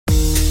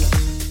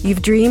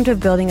You've dreamed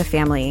of building a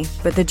family,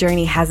 but the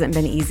journey hasn't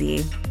been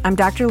easy. I'm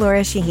Dr.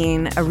 Laura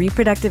Shaheen, a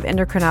reproductive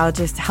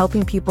endocrinologist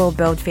helping people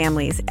build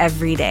families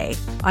every day.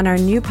 On our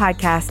new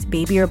podcast,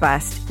 Baby or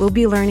Bust, we'll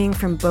be learning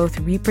from both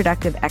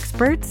reproductive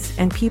experts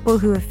and people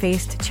who have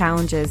faced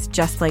challenges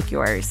just like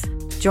yours.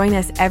 Join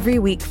us every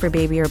week for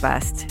Baby or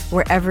Bust,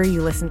 wherever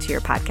you listen to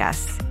your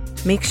podcasts.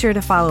 Make sure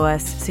to follow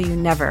us so you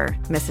never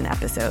miss an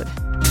episode.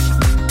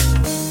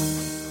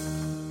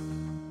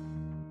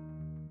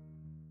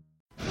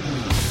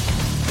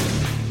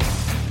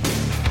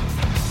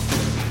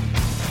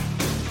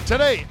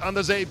 Today on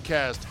the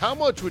CzabeCast, how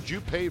much would you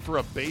pay for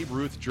a Babe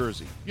Ruth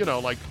jersey? You know,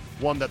 like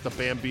one that the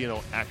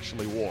Bambino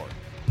actually wore.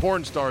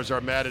 Porn stars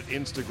are mad at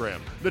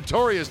Instagram.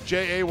 Notorious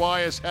Jay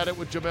has had it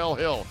with Jemele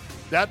Hill.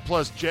 That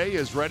plus Jay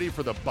is ready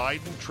for the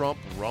Biden-Trump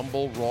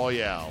Rumble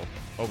Royale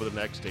over the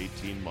next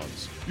 18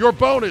 months. Your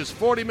bonus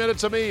 40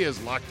 Minutes of Me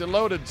is locked and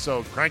loaded,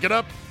 so crank it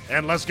up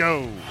and let's go.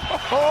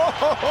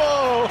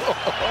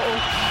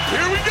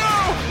 Here we go.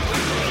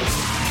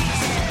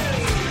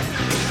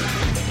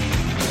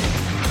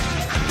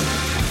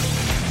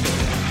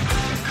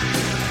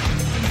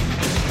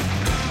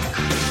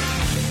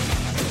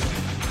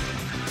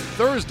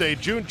 Thursday,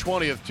 June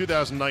 20th,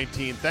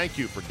 2019. Thank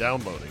you for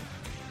downloading.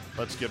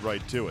 Let's get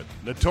right to it.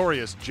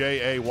 Notorious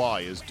Jay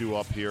is due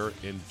up here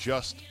in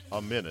just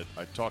a minute.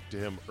 I talked to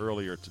him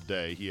earlier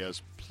today. He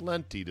has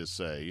plenty to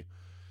say,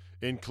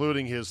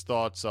 including his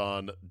thoughts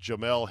on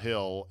Jemele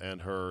Hill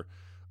and her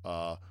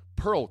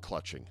pearl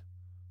clutching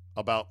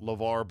about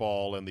LeVar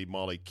Ball and the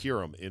Molly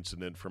Qerim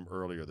incident from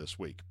earlier this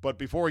week. But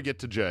before we get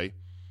to Jay,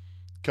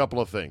 a couple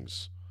of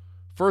things.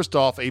 First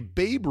off, a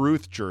Babe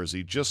Ruth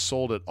jersey just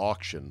sold at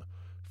auction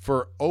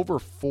for over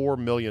 $4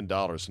 million.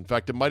 In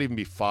fact, it might even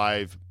be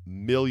 $5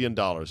 million.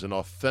 An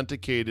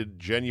authenticated,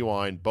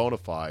 genuine, bona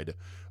fide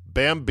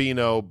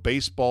Bambino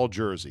baseball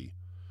jersey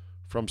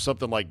from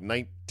something like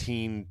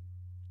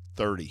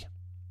 1930.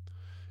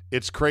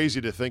 It's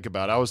crazy to think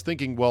about. I was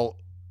thinking, well,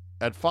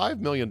 at $5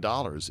 million,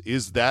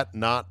 is that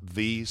not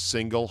the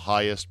single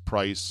highest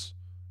price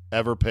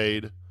ever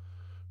paid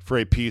for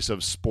a piece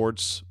of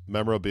sports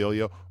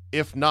memorabilia?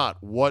 If not,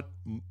 what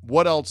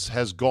else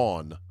has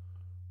gone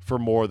for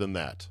more than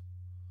that?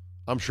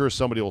 I'm sure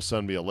somebody will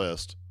send me a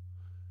list.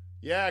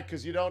 Yeah,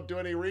 because you don't do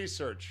any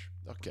research.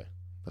 Okay,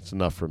 that's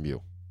enough from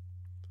you.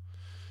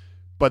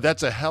 But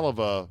that's a hell of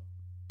a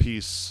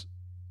piece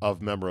of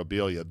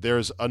memorabilia.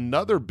 There's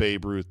another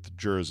Babe Ruth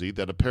jersey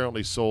that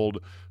apparently sold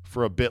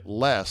for a bit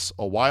less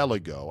a while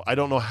ago. I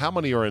don't know how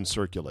many are in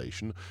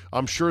circulation.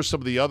 I'm sure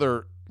some of the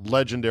other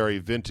legendary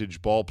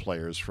vintage ball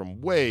players from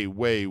way,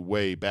 way,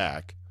 way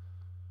back,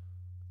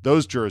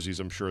 those jerseys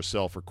I'm sure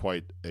sell for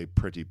quite a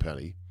pretty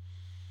penny.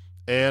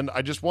 And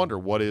I just wonder,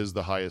 what is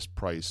the highest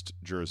priced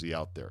jersey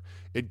out there?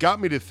 It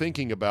got me to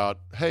thinking about,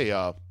 hey,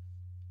 I'm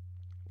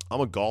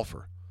a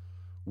golfer.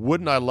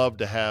 Wouldn't I love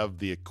to have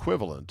the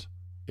equivalent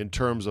in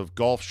terms of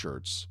golf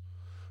shirts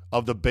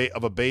of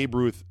a Babe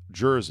Ruth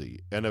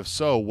jersey? And if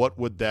so, what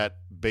would that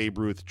Babe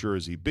Ruth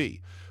jersey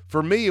be?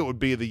 For me, it would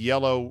be the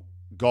yellow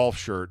golf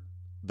shirt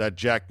that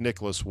Jack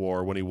Nicklaus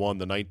wore when he won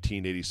the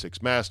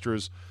 1986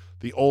 Masters,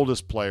 the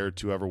oldest player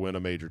to ever win a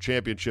major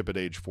championship at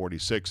age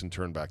 46 and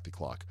turn back the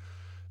clock.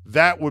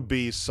 That would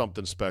be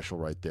something special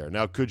right there.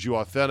 Now, could you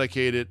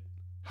authenticate it?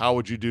 How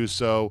would you do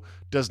so?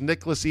 Does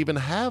Nicklaus even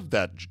have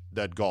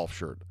that golf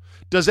shirt?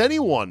 Does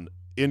anyone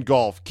in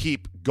golf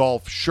keep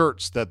golf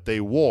shirts that they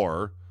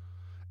wore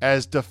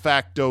as de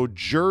facto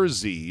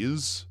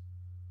jerseys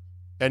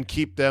and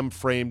keep them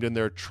framed in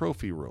their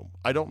trophy room?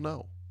 I don't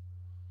know.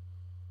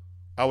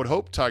 I would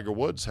hope Tiger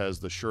Woods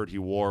has the shirt he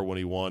wore when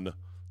he won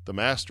the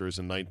Masters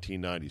in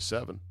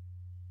 1997.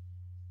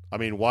 I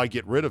mean, why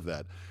get rid of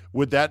that?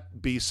 Would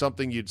that be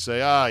something you'd say,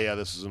 yeah,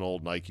 this is an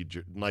old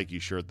Nike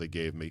shirt they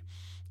gave me?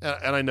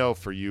 And I know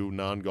for you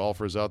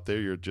non-golfers out there,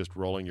 you're just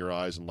rolling your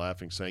eyes and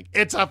laughing, saying,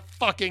 it's a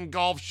fucking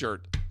golf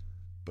shirt.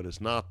 But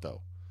it's not,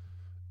 though.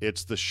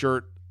 It's the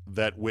shirt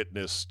that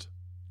witnessed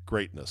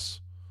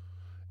greatness.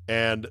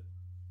 And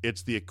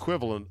it's the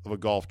equivalent of a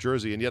golf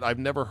jersey, and yet I've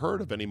never heard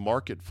of any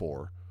market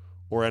for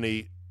or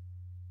any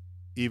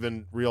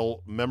even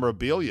real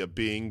memorabilia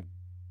being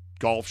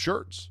golf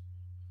shirts.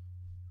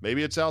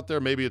 Maybe it's out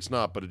there, maybe it's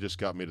not, but it just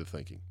got me to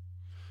thinking.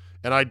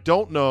 And I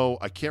don't know,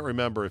 I can't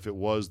remember if it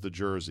was the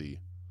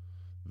jersey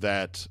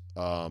that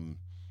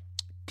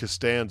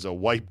Costanza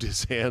wiped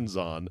his hands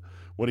on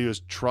when he was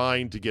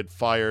trying to get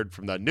fired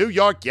from the New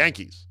York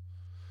Yankees.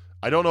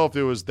 I don't know if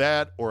it was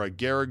that or a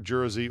Gehrig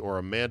jersey or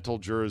a Mantle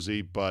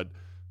jersey, but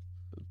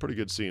pretty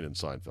good scene in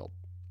Seinfeld.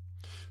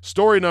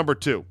 Story number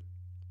 2,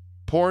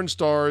 porn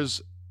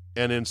stars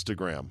and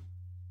Instagram.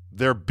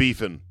 They're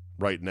beefing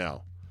right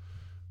now.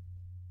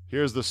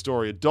 Here's the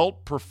story.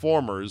 Adult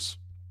performers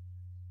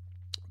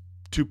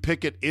to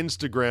picket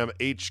Instagram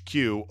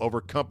HQ over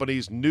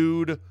company's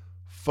nude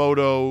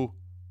photo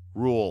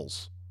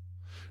rules.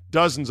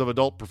 Dozens of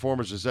adult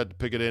performers are set to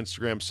picket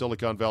Instagram's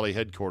Silicon Valley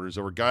headquarters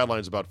over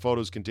guidelines about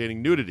photos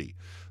containing nudity.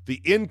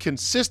 The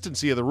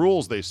inconsistency of the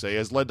rules, they say,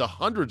 has led to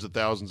hundreds of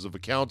thousands of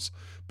accounts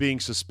being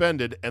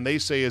suspended, and they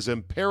say is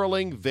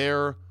imperiling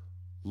their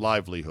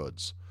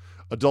livelihoods.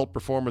 Adult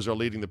performers are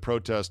leading the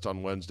protest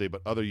on Wednesday,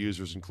 but other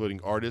users, including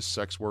artists,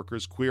 sex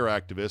workers, queer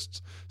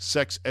activists,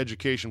 sex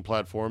education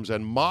platforms,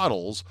 and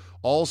models,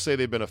 all say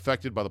they've been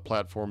affected by the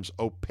platform's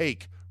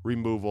opaque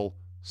removal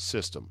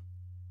system.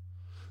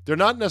 They're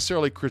not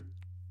necessarily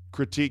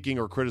critiquing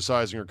or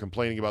criticizing or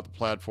complaining about the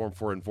platform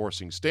for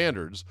enforcing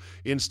standards.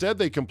 Instead,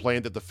 they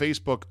complain that the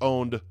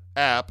Facebook-owned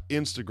app,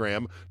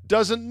 Instagram,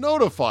 doesn't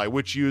notify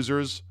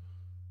users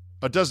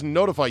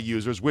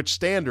which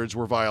standards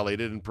were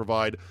violated and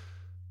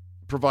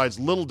provides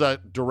little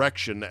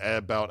direction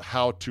about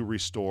how to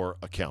restore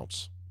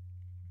accounts.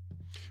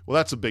 Well,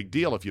 that's a big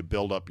deal if you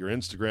build up your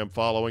Instagram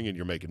following and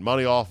you're making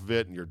money off of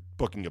it and you're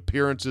booking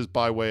appearances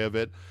by way of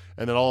it,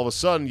 and then all of a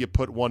sudden you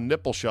put one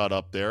nipple shot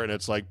up there and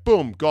it's like,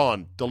 boom,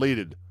 gone,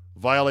 deleted,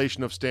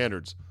 violation of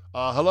standards.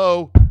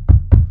 Hello?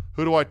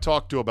 Who do I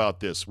talk to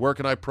about this? Where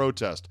can I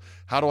protest?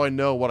 How do I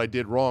know what I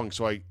did wrong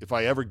so if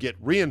I ever get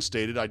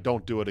reinstated, I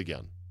don't do it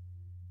again?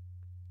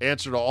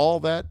 Answer to all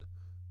that,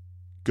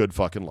 good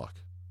fucking luck.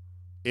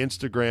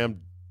 Instagram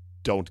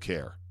don't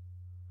care.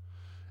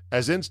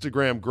 As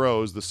Instagram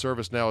grows, the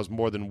service now has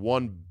more than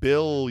 1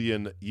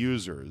 billion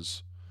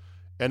users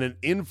and an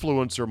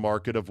influencer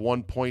market of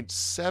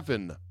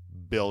 1.7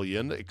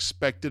 billion,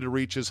 expected to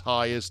reach as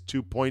high as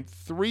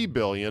 2.3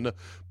 billion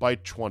by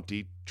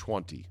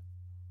 2020.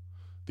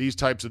 These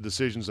types of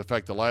decisions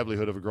affect the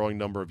livelihood of a growing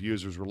number of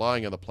users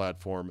relying on the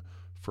platform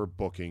for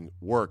booking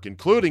work,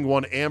 including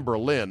one Amber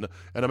Lynn,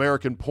 an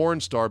American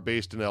porn star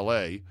based in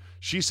L.A.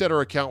 She said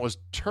her account was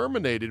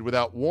terminated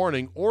without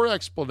warning or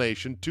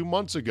explanation 2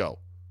 months ago.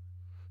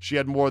 She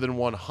had more than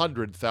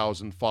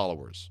 100,000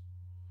 followers.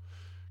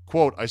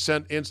 Quote, I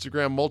sent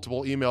Instagram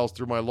multiple emails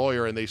through my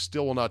lawyer and they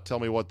still will not tell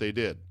me what they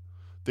did.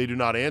 They do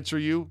not answer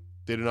you.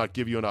 They do not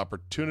give you an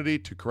opportunity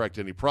to correct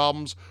any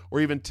problems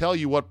or even tell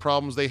you what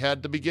problems they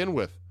had to begin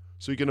with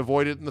so you can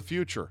avoid it in the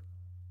future.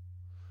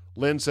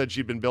 Lynn said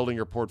she'd been building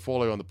her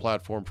portfolio on the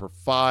platform for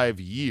 5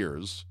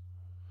 years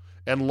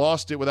and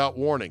lost it without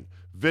warning.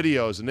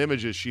 Videos and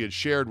images she had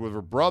shared with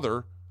her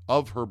brother,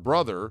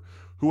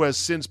 who has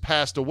since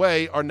passed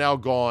away, are now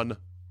gone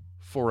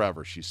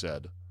forever, she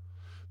said.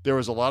 There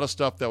was a lot of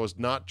stuff that was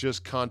not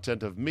just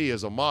content of me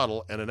as a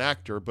model and an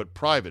actor, but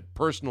private,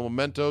 personal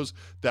mementos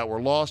that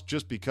were lost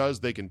just because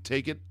they can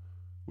take it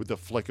with the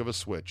flick of a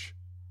switch.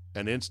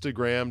 And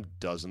Instagram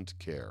doesn't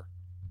care.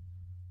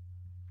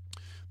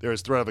 There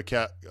is threat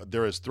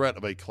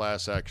of a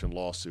class action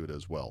lawsuit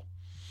as well.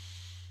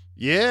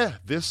 Yeah,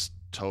 this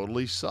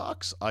totally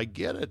sucks. I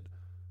get it.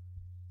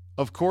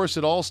 Of course,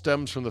 it all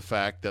stems from the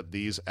fact that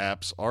these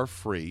apps are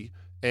free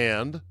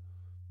and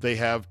they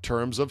have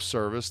terms of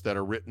service that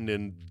are written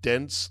in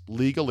dense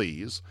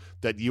legalese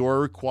that you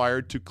are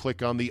required to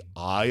click on the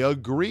I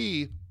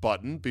agree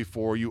button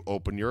before you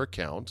open your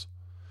account,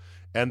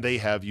 and they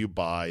have you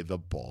buy the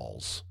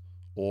balls,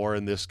 or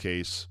in this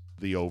case,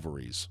 the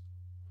ovaries.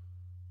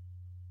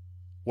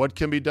 What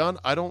can be done?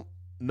 I don't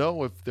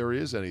know if there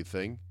is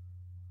anything.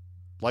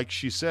 Like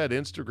she said,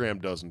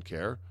 Instagram doesn't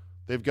care.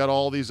 They've got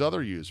all these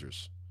other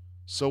users.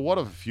 So what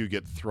if you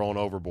get thrown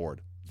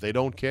overboard? They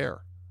don't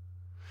care.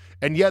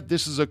 And yet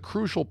this is a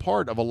crucial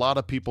part of a lot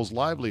of people's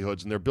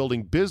livelihoods, and they're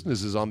building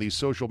businesses on these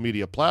social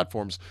media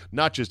platforms,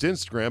 not just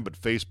Instagram, but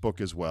Facebook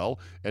as well,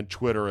 and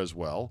Twitter as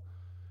well.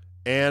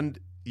 And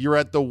you're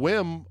at the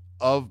whim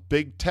of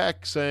big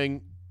tech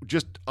saying,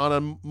 just on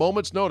a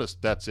moment's notice,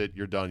 that's it,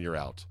 you're done, you're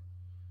out.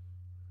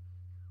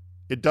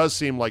 It does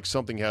seem like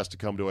something has to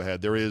come to a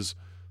head. There is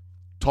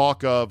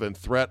talk of and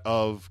threat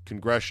of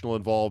congressional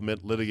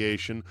involvement,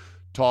 litigation,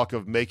 talk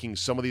of making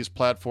some of these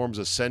platforms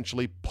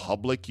essentially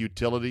public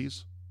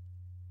utilities.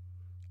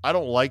 I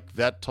don't like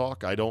that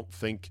talk. I don't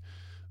think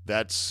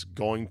that's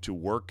going to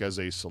work as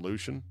a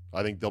solution.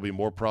 I think there'll be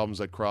more problems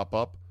that crop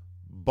up.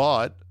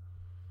 But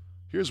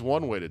here's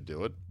one way to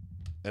do it,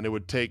 and it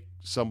would take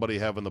somebody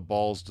having the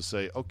balls to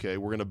say, okay,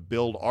 we're going to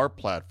build our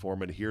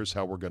platform, and here's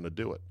how we're going to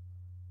do it.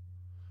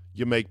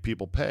 You make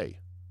people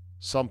pay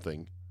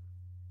something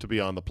to be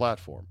on the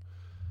platform.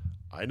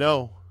 I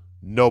know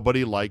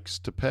nobody likes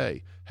to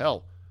pay.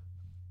 Hell,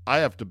 I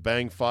have to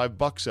bang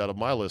 $5 out of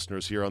my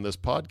listeners here on this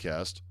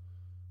podcast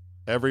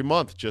every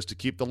month just to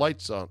keep the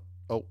lights on.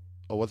 Oh,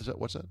 what's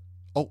that?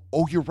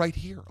 Oh, you're right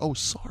here. Oh,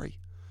 sorry.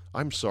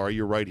 I'm sorry.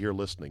 You're right here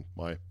listening.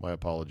 My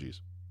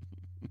apologies.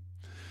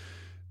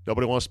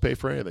 Nobody wants to pay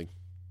for anything.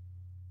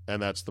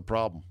 And that's the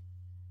problem.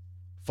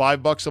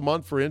 $5 a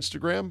month for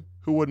Instagram?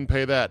 Who wouldn't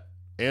pay that?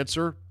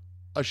 Answer,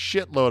 a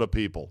shitload of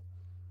people.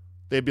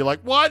 They'd be like,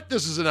 what?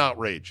 This is an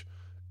outrage.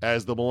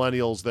 As the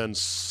millennials then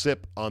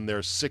sip on their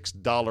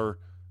 $6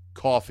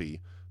 coffee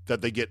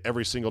that they get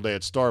every single day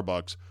at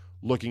Starbucks,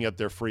 looking at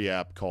their free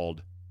app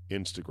called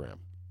Instagram.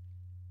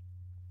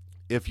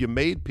 If you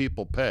made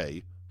people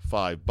pay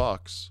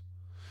 $5,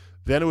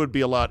 then it would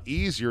be a lot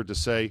easier to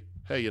say,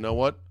 hey, you know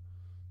what?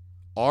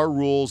 Our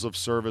rules of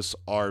service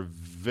are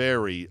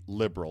very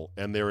liberal,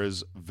 and there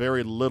is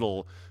very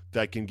little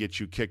that can get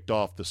you kicked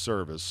off the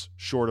service,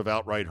 short of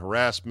outright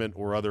harassment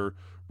or other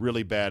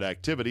really bad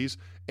activities.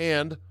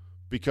 And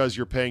because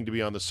you're paying to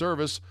be on the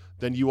service,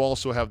 then you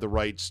also have the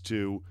rights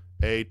to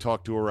A,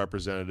 talk to a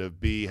representative,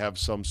 B, have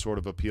some sort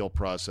of appeal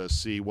process,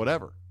 C,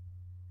 whatever.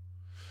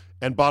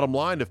 And bottom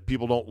line, if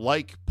people don't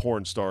like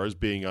porn stars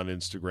being on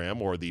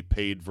Instagram or the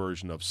paid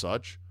version of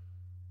such,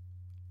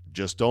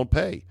 just don't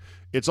pay.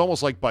 It's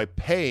almost like by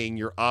paying,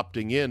 you're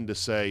opting in to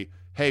say,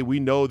 hey, we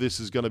know this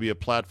is going to be a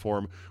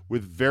platform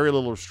with very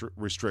little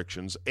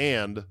restrictions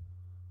and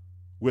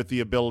with the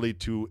ability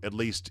to at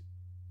least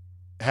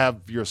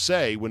have your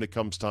say when it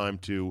comes time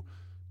to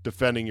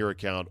defending your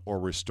account or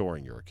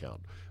restoring your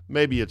account.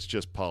 Maybe it's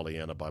just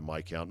Pollyanna by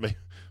my count,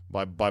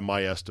 by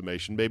my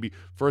estimation. Maybe,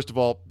 first of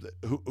all,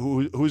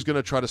 who's going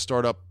to try to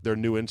start up their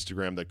new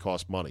Instagram that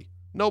costs money?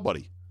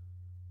 Nobody.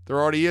 There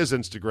already is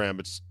Instagram.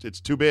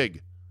 It's too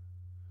big.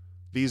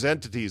 These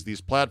entities, these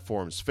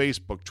platforms,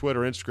 Facebook, Twitter,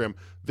 Instagram,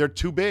 they're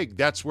too big.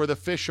 That's where the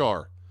fish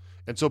are.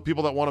 And so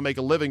people that want to make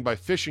a living by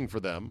fishing for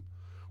them,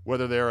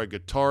 whether they're a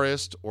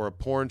guitarist or a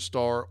porn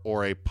star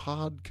or a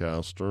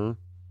podcaster,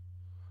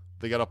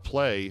 they got to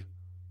play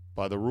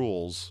by the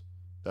rules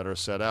that are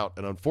set out.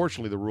 And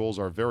unfortunately, the rules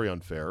are very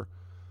unfair.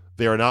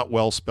 They are not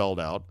well spelled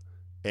out.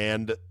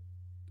 And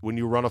when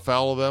you run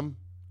afoul of them,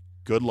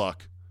 good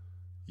luck.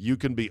 You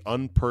can be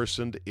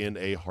unpersoned in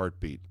a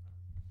heartbeat.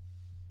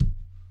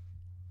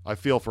 I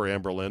feel for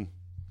Amber Lynn.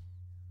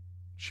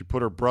 She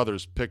put her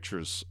brother's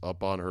pictures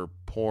up on her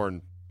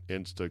porn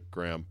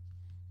Instagram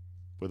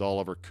with all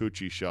of her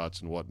coochie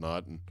shots and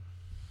whatnot, and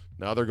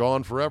now they're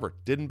gone forever.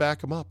 Didn't back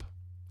them up.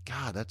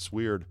 God, that's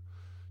weird.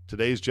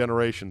 Today's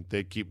generation,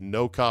 they keep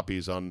no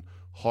copies on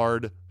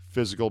hard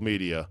physical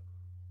media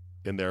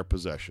in their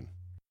possession.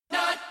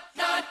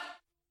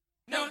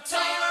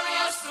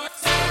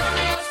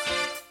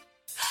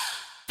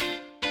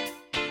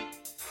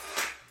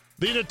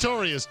 The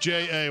notorious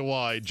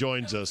J.A.Y.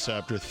 joins us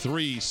after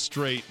 3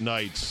 straight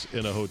nights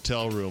in a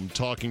hotel room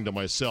talking to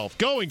myself,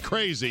 going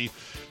crazy.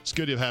 It's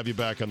good to have you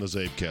back on the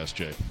CzabeCast,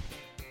 Jay.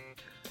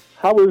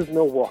 How is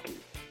Milwaukee?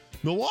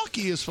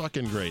 Milwaukee is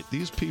fucking great.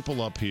 These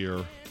people up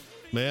here,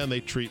 man, they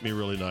treat me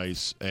really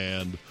nice.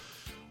 And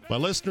my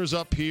listeners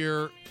up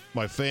here,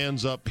 my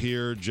fans up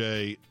here,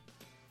 Jay,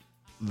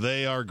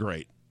 they are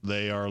great.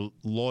 They are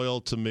loyal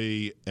to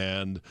me.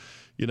 And,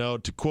 you know,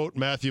 to quote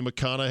Matthew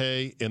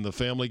McConaughey in the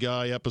Family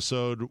Guy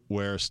episode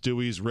where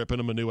Stewie's ripping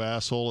him a new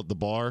asshole at the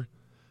bar,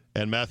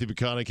 and Matthew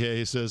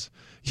McConaughey says,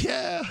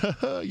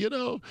 yeah, you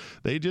know,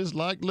 they just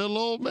like little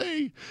old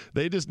me.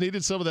 They just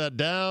needed some of that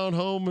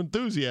down-home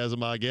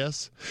enthusiasm, I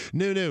guess.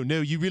 No,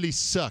 you really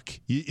suck.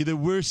 You're the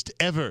worst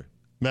ever,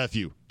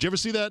 Matthew. Did you ever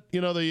see that?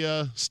 You know,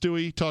 the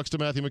Stewie talks to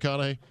Matthew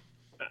McConaughey?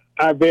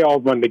 They all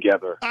run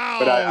together.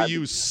 Oh, but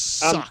you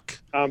suck.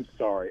 I'm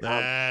sorry.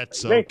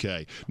 That's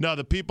okay. No,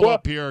 the people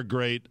up here are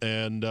great,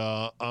 and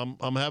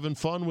I'm having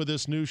fun with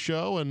this new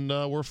show, and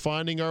we're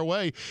finding our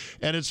way.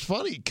 And it's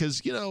funny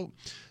because, you know,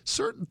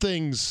 certain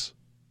things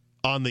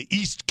on the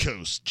East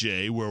Coast,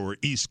 Jay, where we're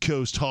East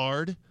Coast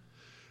hard,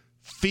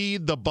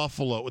 feed the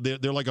buffalo.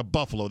 They're like a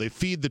buffalo. They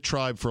feed the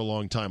tribe for a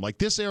long time. Like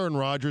this Aaron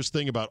Rodgers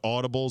thing about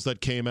audibles that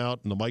came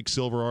out in the Mike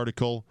Silver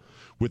article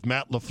with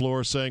Matt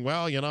LaFleur saying,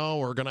 well, you know,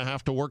 we're going to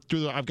have to work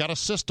through I've got a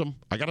system.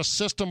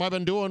 I've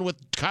been doing with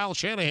Kyle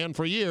Shanahan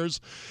for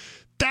years.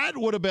 That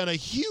would have been a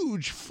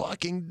huge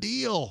fucking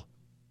deal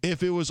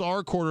if it was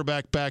our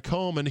quarterback back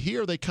home. And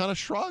here they kind of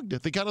shrugged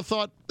it. They kind of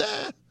thought,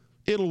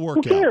 it'll work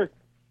out. Who cares?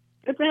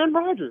 It's Aaron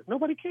Rodgers.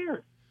 Nobody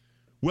cares.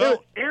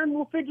 Well, Aaron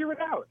will figure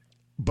it out.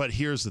 But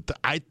here's the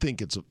I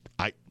think it's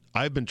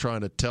I've been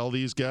trying to tell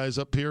these guys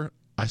up here.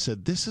 I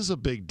said, this is a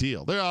big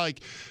deal. They're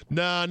like,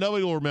 nah,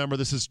 nobody will remember.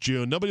 This is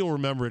June. Nobody will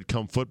remember it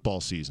come football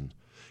season.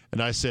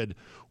 And I said,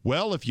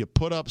 well, if you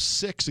put up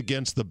 6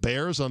 against the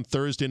Bears on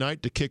Thursday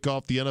night to kick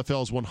off the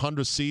NFL's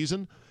 100th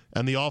season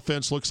and the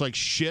offense looks like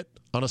shit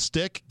on a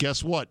stick,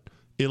 guess what?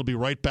 It'll be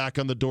right back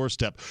on the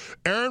doorstep.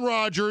 Aaron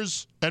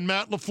Rodgers and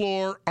Matt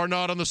LaFleur are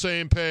not on the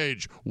same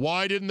page.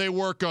 Why didn't they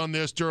work on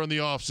this during the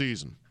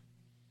offseason?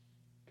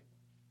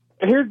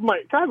 I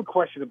have a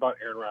question about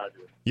Aaron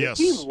Rodgers. Yes.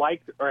 Is he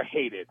liked or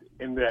hated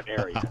in that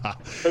area?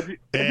 Is he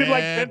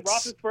like Ben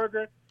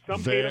Roethlisberger?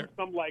 Some hate him,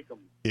 some like him.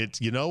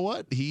 You know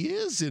what? He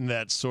is in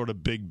that sort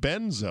of Big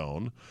Ben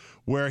zone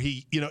where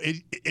he, you know,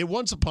 it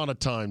once upon a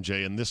time,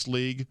 Jay, in this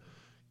league,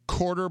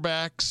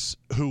 quarterbacks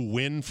who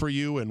win for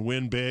you and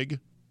win big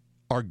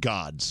are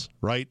gods,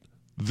 right?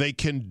 They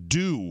can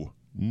do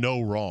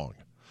no wrong.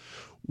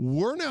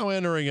 We're now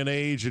entering an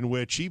age in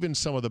which even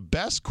some of the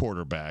best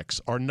quarterbacks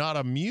are not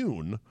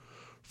immune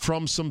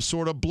from some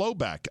sort of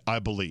blowback, I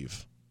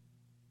believe.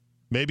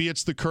 Maybe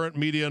it's the current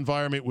media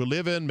environment we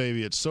live in.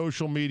 Maybe it's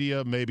social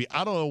media. Maybe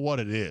I don't know what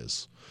it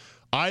is.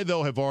 I,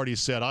 though, have already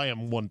said I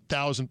am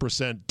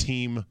 1,000%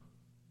 team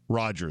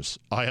Rodgers.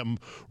 I am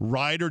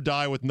ride or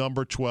die with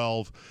number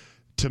 12.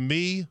 To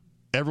me,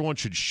 everyone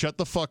should shut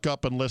the fuck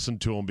up and listen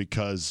to him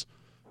because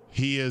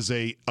he is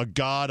a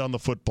god on the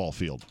football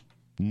field.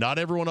 Not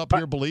everyone up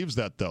here believes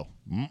that, though.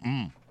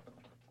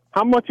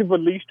 How much of a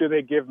leash do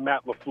they give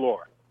Matt LaFleur?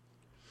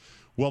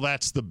 Well,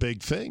 that's the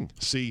big thing.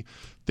 See,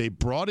 they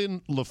brought in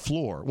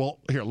LaFleur. Well,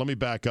 here, let me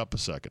back up a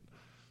second.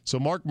 So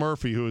Mark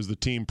Murphy, who is the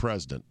team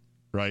president,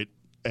 right?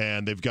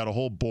 And they've got a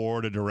whole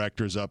board of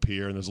directors up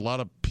here, and there's a lot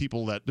of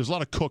people there's a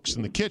lot of cooks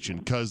in the kitchen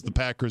because the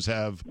Packers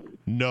have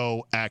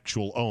no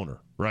actual owner,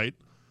 right?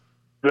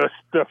 The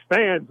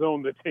fans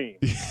own the team.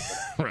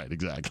 Right,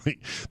 exactly.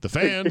 The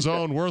fans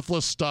own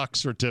worthless stock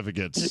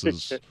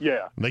certificates.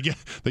 Yeah. They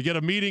get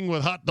a meeting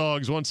with hot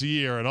dogs once a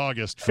year in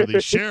August for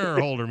the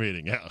shareholder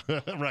meeting. Yeah,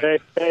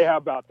 right. Hey, how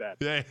about that?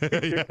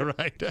 Yeah,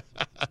 right.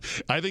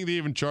 I think they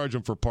even charge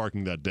them for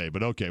parking that day,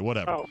 but okay,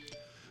 whatever. Oh.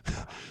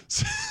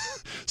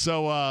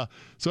 So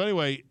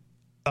anyway,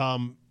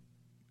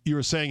 you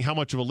were saying how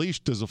much of a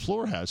leash does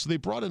LaFleur have? So they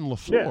brought in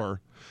LaFleur.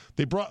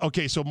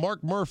 Yeah. So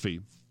Mark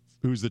Murphy,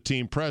 who's the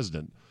team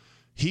president,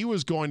 he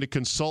was going to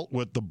consult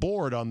with the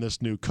board on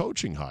this new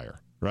coaching hire,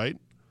 right?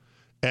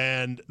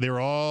 And they're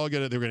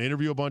going to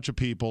interview a bunch of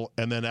people,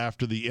 and then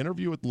after the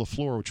interview with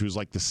LaFleur, which was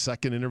like the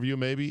second interview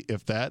maybe,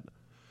 if that,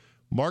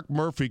 Mark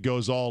Murphy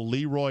goes all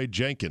Leroy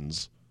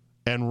Jenkins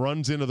and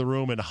runs into the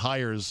room and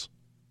hires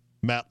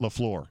Matt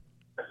LaFleur.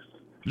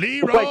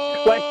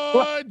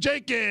 Leroy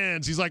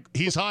Jenkins.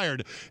 He's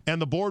hired.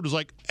 And the board was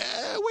like,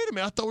 wait a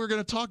minute, I thought we were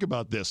going to talk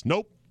about this.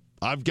 Nope.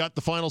 I've got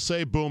the final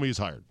say. Boom, he's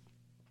hired.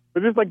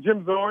 Is this like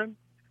Jim Zorn?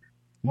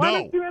 Why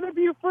don't you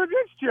interview for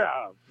this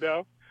job?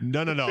 No.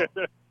 No.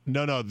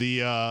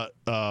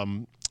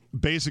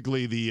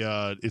 Basically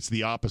it's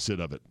the opposite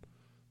of it.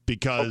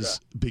 Because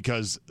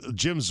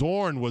Jim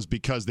Zorn was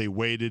because they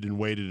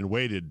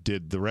waited,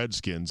 did the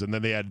Redskins, and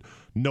then they had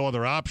no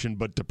other option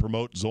but to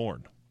promote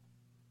Zorn.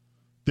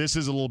 This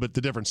is a little bit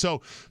the difference.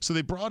 So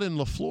they brought in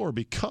LaFleur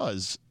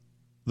because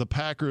the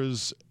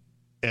Packers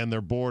and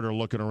their board are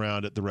looking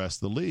around at the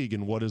rest of the league,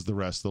 and what is the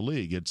rest of the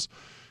league? It's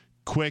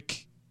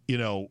quick,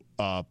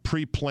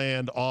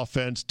 pre-planned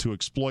offense to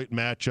exploit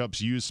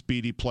matchups, use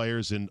speedy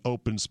players in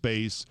open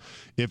space.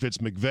 If it's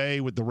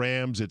McVay with the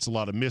Rams, it's a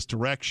lot of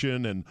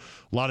misdirection and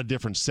a lot of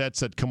different sets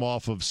that come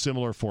off of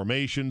similar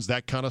formations,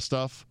 that kind of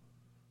stuff.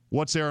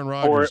 What's Aaron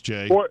Rodgers,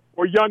 Jay? Or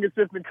young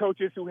assistant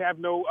coaches who have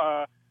no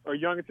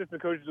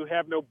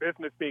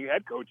business being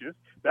head coaches.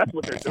 That's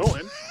what they're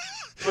doing.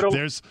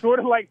 Sort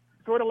of like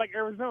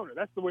Arizona.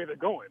 That's the way they're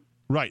going.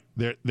 Right.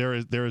 There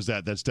is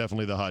that. That's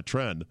definitely the hot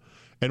trend.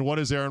 And what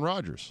is Aaron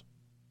Rodgers?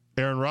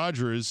 Aaron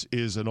Rodgers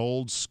is an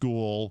old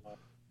school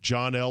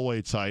John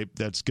Elway type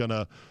that's going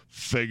to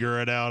figure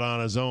it out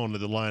on his own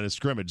at the line of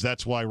scrimmage.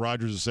 That's why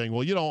Rodgers is saying,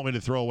 well, you don't want me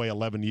to throw away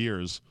 11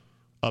 years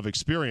of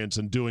experience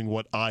in doing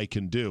what I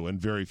can do, and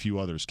very few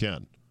others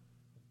can.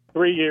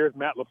 3 years,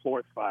 Matt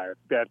LaFleur's fired.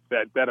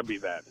 That'll be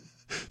that.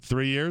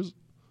 3 years?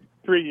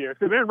 3 years.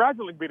 Because Aaron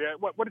Rodgers will be there.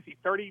 What is he,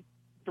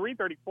 33,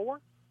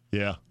 34?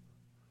 Yeah.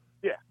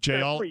 Yeah, Jay,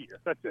 3 years.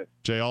 That's it.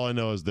 Jay, all I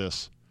know is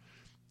this.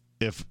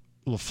 If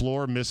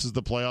LaFleur misses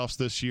the playoffs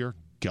this year,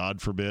 God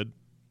forbid,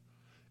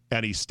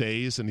 and he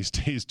stays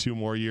 2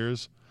 more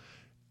years,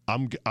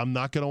 I'm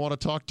not going to want to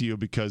talk to you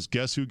because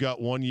guess who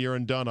got 1 year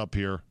and done up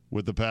here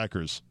with the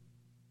Packers?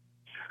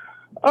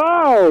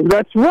 Oh,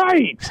 that's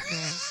right.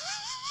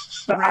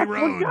 Ray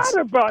Rhodes. I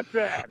forgot about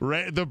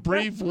that. The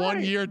brief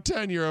 1 year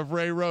tenure of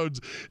Ray Rhodes,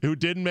 who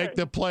didn't make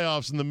the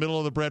playoffs in the middle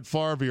of the Brett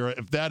Favre era.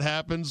 If that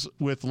happens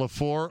with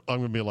LaFleur, I'm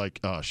going to be like,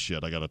 oh,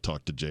 shit, I got to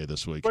talk to Jay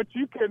this week. But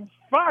you can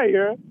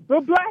fire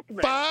the black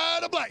man.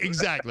 Fire the black.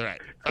 Exactly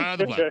right. Fire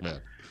the black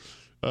man.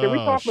 Can we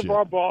talk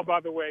LeVar Ball, by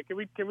the way? Can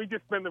we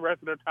just spend the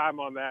rest of the time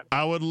on that?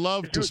 I would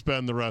love to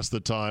spend the rest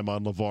of the time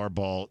on LeVar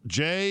Ball.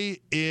 Jay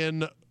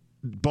in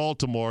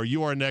Baltimore,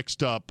 you are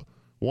next up.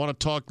 Want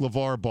to talk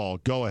LeVar Ball.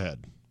 Go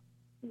ahead.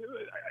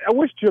 I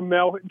wish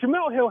Jamel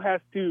Hill has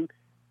to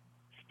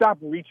stop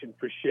reaching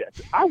for shit.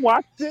 I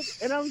watched it,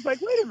 and I was like,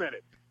 wait a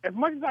minute. As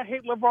much as I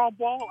hate LeVar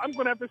Ball, I'm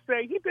going to have to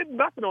say he did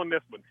nothing on this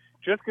one.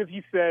 Just because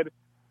he said,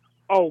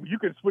 oh, you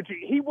can switch it.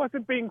 He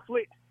wasn't being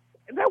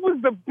and that was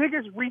the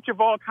biggest reach of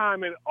all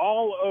time in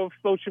all of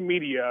social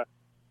media.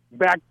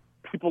 Back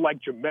people like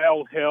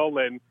Jamel Hill,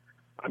 and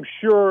I'm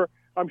sure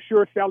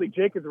Sally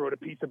Jacobs wrote a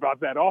piece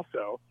about that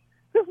also.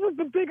 This was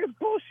the biggest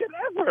bullshit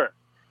ever.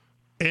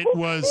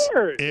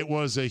 It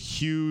was a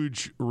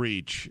huge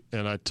reach,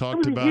 and I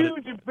talked about it.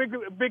 Huge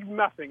and big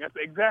nothing. That's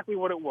exactly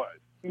what it was.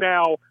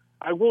 Now,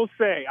 I will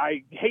say,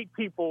 I hate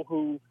people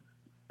who,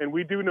 and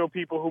we do know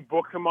people who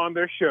book him on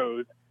their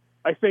shows.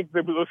 I think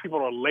that those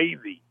people are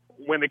lazy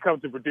when it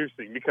comes to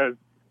producing because,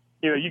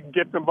 you can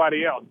get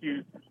somebody else.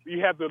 You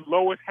have the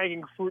lowest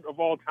hanging fruit of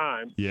all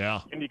time.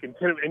 Yeah. And you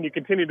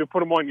continue to put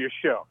them on your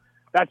show.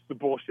 That's the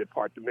bullshit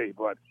part to me,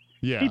 but.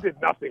 Yeah. He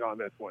did nothing on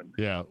this one.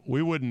 Yeah,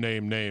 we wouldn't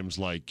name names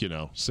like,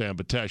 Sam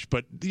Batesh,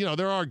 but,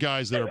 there are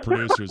guys that are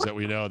producers that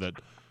we know that.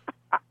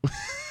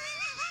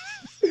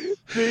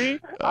 See,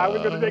 I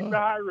was going to take the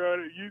high road,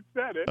 and you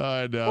said it.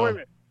 I know. Wait a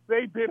minute.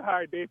 They did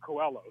hire Dave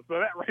Coelho, so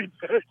that right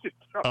there should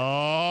tell.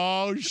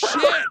 Oh,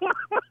 shit!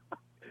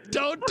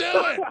 Don't do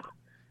it!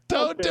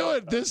 Don't do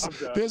it. This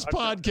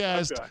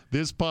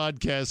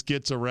podcast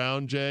gets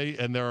around, Jay,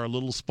 and there are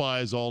little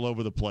spies all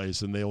over the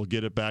place, and they will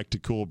get it back to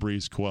Cool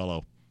Breeze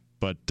Coelho.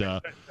 But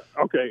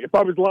okay, if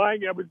I was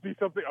lying, I would do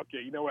something.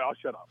 Okay, you know what? I'll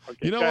shut up. Okay,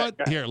 you know what?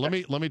 Here, let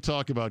me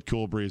talk about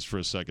Cool Breeze for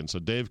a second. So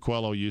Dave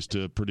Coelho used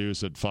to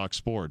produce at Fox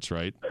Sports,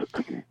 right?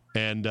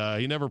 And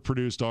he never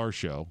produced our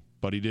show,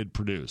 but he did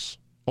produce.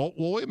 Oh,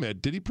 well, wait a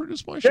minute. Did he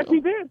produce my show? Yes, he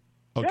did.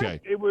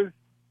 Okay. Yes, it was.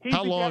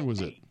 How long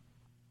was it?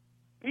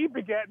 He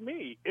begat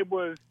me. It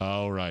was.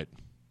 Oh, right.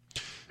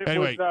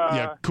 Anyway,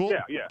 cool.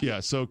 Yeah.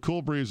 So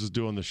Cool Breeze was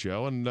doing the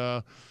show, and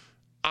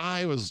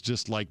I was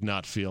just like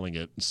not feeling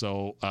it.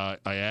 So I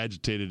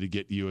agitated to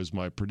get you as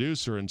my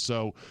producer, and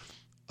so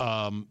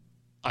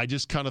I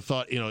just kind of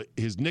thought,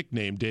 his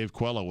nickname Dave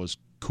Coelho was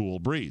Cool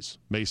Breeze,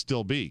 may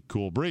still be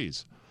Cool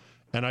Breeze.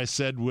 And I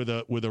said with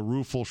a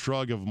rueful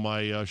shrug of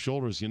my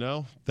shoulders,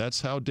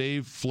 that's how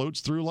Dave floats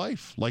through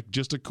life, like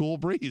just a cool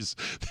breeze.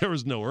 There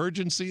was no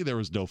urgency. There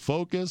was no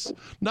focus.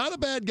 Not a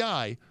bad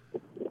guy,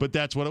 but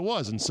that's what it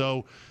was. And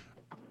so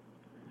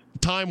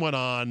time went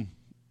on.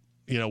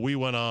 We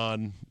went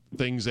on.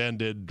 Things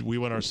ended. We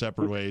went our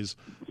separate ways.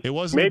 It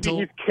wasn't maybe until...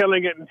 he's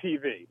killing it in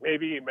TV.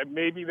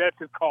 Maybe that's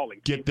his calling.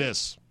 Get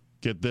this.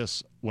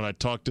 When I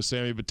talked to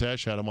Sammy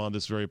Batesh, had him on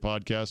this very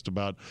podcast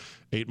about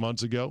 8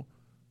 months ago,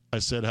 I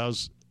said,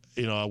 how's,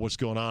 what's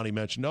going on? He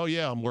mentioned, oh,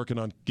 yeah, I'm working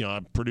on,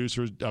 I'm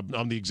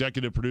the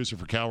executive producer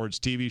for Coward's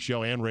TV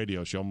show and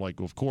radio show. I'm like,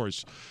 well, of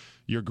course,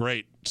 you're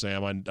great,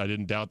 Sam. I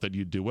didn't doubt that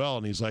you'd do well.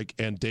 And he's like,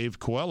 and Dave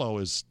Coelho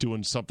is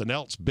doing something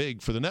else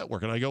big for the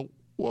network. And I go,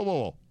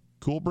 whoa.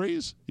 Cool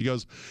Breeze? He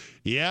goes,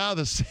 yeah,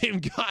 the same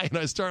guy. And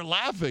I start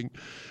laughing.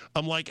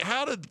 I'm like,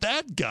 how did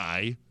that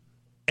guy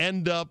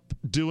end up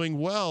doing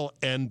well?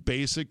 And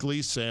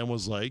basically, Sam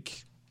was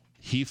like,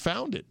 he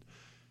found it.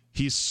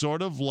 He's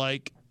sort of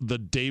like the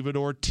David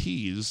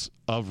Ortiz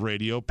of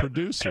radio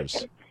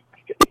producers.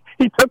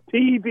 He took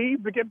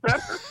PEDs to get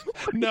better.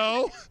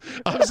 No,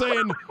 I'm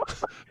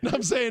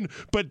saying,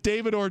 but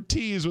David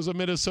Ortiz was a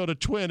Minnesota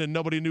Twin, and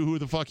nobody knew who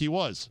the fuck he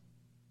was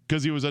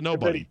because he was a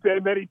nobody.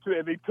 And then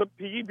he took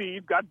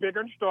PEDs, got bigger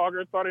and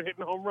stronger, started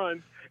hitting home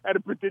runs at a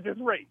prodigious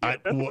rate.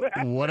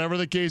 Whatever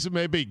the case it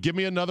may be, give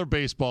me another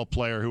baseball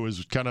player who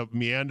was kind of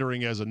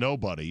meandering as a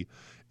nobody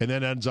and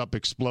then ends up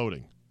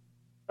exploding.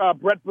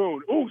 Brett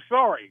Boone. Oh,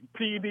 sorry.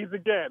 PEDs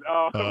again.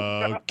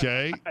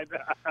 Okay.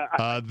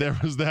 There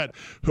was that.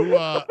 Who?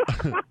 I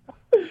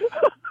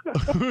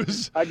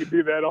could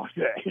do that all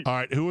day. All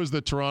right. Who was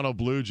the Toronto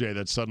Blue Jay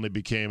that suddenly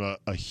became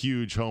a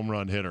huge home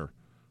run hitter?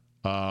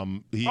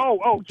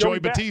 Joey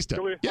Batista.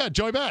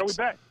 Joey Bats.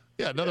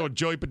 Yeah, another one,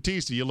 Joey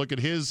Batista. You look at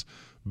his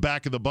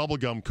back of the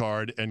bubblegum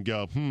card and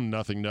go,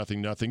 nothing.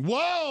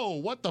 Whoa,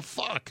 what the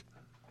fuck?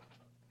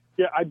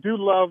 Yeah, I do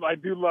love.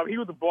 He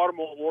was a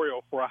Baltimore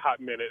Oriole for a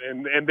hot minute,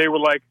 and they were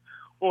like,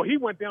 well, he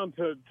went down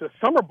to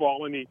summer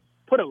ball and he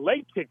put a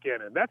leg kick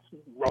in, and that's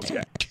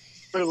okay.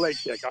 Put a leg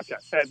kick, okay,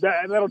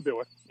 that'll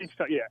do it. Each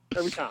time,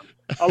 every time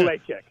a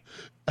leg kick.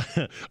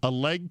 A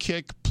leg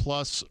kick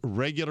plus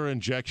regular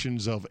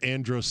injections of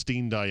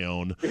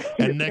androstenedione,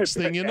 and next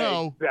thing you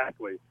know,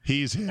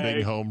 he's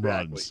hitting home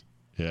runs.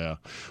 Yeah.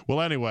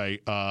 Well, anyway.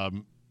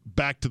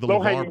 Back to the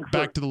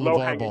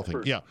LeVar Ball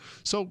thing. Yeah.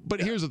 So,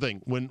 but here's the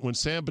thing: when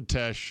Sam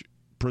Batesh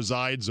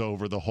presides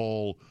over the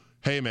whole,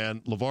 hey man,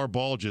 LeVar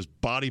Ball just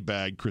body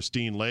bagged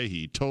Christine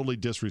Leahy, totally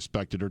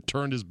disrespected her,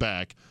 turned his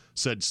back,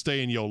 said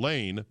stay in your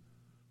lane.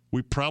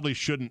 We probably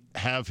shouldn't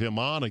have him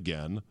on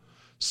again.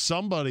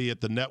 Somebody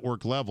at the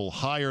network level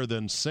higher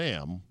than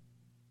Sam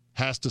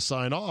has to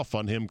sign off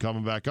on him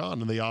coming back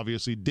on, and they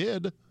obviously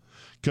did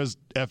because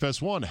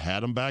FS1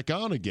 had him back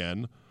on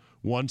again.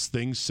 Once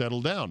things settle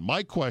down.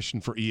 My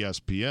question for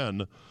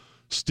ESPN,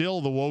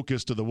 still the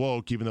wokest of the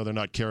woke, even though they're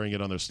not carrying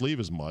it on their sleeve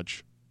as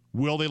much,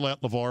 will they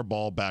let LeVar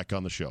Ball back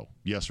on the show?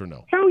 Yes or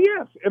no? Hell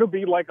yes. It'll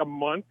be like a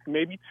month,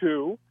 maybe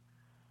two,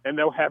 and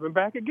they'll have him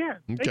back again.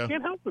 Okay. They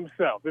can't help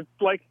themselves. It's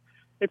like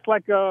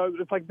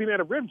being at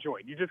a rib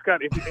joint. You just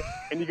got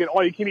and you get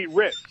all you can eat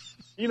ribs.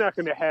 You're not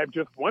going to have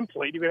just one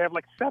plate. You're going to have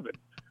like 7.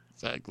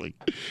 Exactly.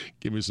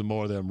 Give me some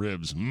more of them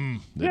ribs.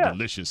 They're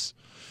delicious.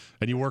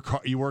 And you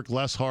work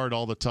less hard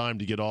all the time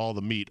to get all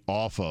the meat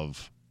off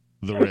of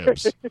the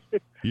ribs.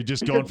 You're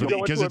just going for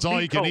because it's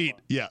all you can eat.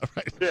 Yeah,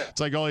 right. Yeah.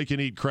 It's like all you can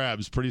eat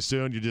crabs. Pretty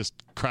soon you're just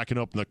cracking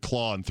open the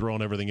claw and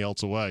throwing everything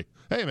else away.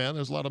 Hey man,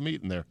 there's a lot of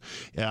meat in there.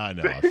 Yeah, I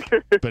know.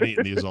 I've been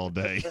eating these all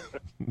day.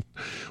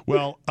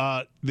 Well,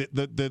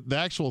 the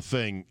actual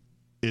thing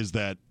is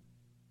that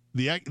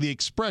the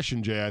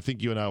expression, Jay, I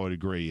think you and I would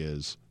agree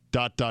is ...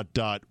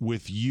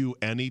 with you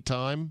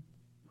anytime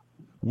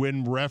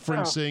when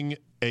referencing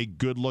a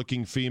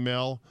good-looking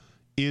female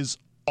is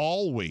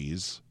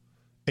always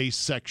a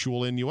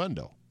sexual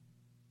innuendo.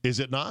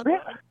 Is it not?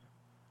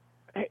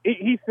 Yeah.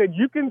 He said,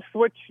 you can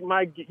switch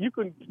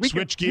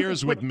switch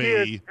gears with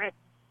me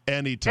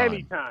anytime.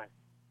 Anytime.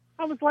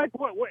 I was like,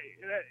 what? Wait,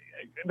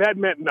 that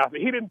meant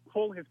nothing. He didn't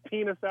pull his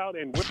penis out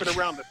and whip it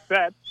around the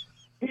set.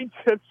 He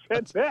just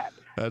said that.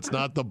 That's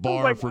not the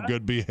bar for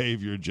good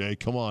behavior, Jay.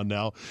 Come on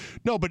now.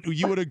 No, but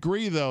you would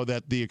agree, though,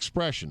 that the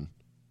expression,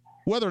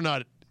 whether or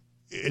not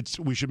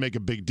we should make a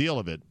big deal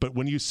of it. But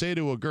when you say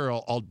to a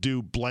girl, I'll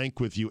do blank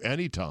with you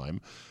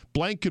anytime,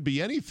 blank could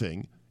be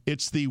anything.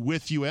 It's the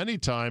with you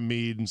anytime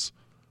means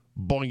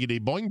boingity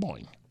boing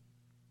boing.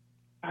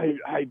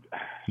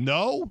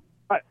 No?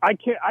 I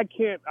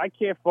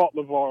can't fault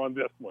LeVar on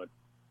this one.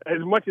 As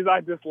much as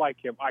I dislike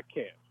him, I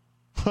can't.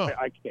 Huh.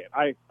 I can't.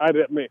 I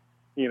admit,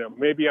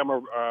 maybe I'm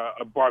a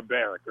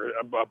barbaric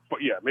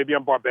maybe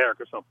I'm barbaric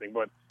or something,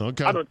 but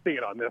Okay. I don't see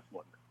it on this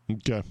one.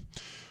 Okay.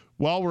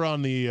 While we're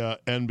on the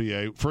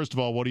NBA, first of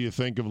all, what do you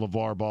think of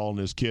LeVar Ball and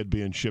his kid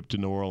being shipped to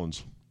New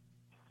Orleans?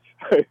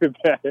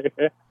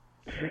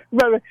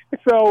 But,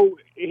 so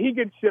he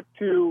gets shipped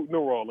to New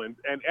Orleans,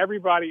 and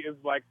everybody is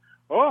like,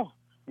 "Oh,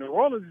 New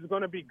Orleans is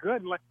going to be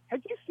good." Like,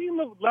 have you seen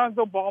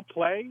Lonzo Ball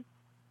play?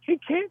 He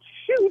can't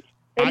shoot,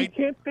 and he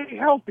can't stay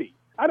healthy.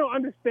 I don't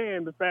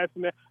understand the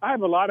fashion that I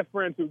have a lot of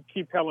friends who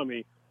keep telling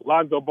me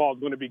Lonzo Ball is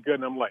going to be good,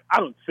 and I'm like, I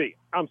don't see it.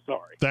 I'm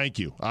sorry. Thank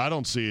you. I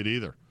don't see it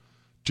either.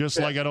 Just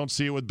like I don't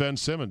see it with Ben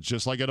Simmons.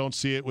 Just like I don't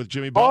see it with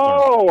Jimmy Butler.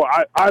 Oh,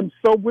 I'm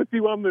so with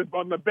you on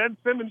the Ben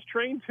Simmons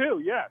train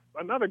too. Yes,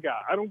 another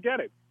guy. I don't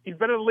get it. He's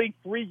been in the league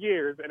 3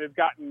 years and has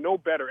gotten no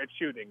better at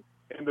shooting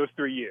in those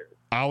 3 years.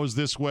 I was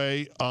this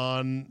way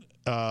on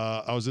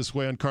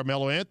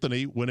Carmelo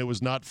Anthony when it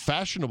was not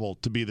fashionable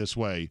to be this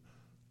way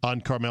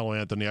on Carmelo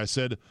Anthony. I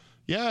said,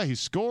 yeah, he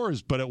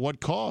scores, but at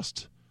what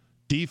cost?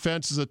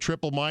 Defense is a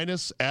triple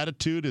minus.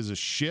 Attitude is a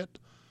shit.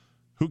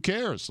 Who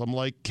cares? I'm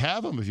like,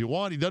 have him if you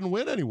want. He doesn't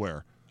win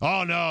anywhere.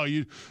 Oh, no.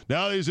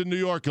 Now that he's in New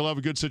York, he'll have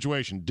a good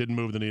situation. Didn't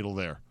move the needle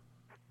there.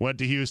 Went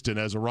to Houston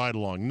as a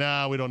ride-along.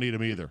 Nah, we don't need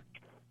him either.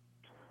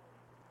 I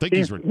think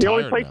he's retired The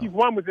only place now. he's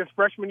won was his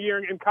freshman year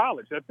in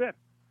college. That's it.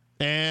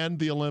 And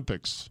the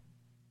Olympics.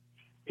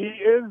 He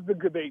is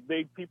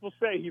people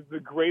say he's the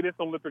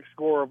greatest Olympic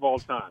scorer of all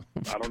time.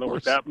 I don't know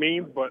what that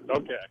means, but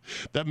okay.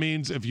 That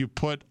means if you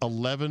put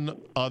 11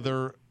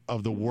 other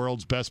of the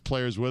world's best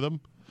players with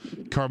him,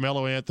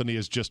 Carmelo Anthony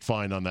is just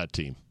fine on that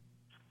team.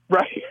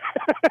 Right.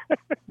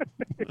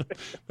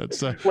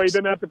 That's Well, he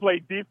doesn't have to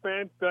play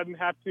defense, doesn't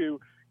have to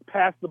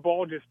pass the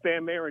ball, just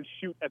stand there and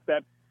shoot at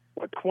that,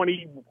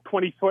 20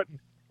 foot?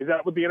 Is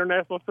that what the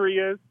international three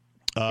is?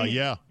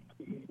 Yeah.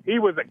 He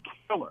was a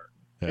killer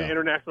in Yeah.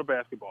 international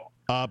basketball.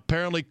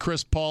 Apparently,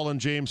 Chris Paul and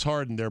James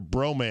Harden, their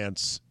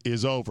bromance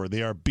is over.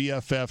 They are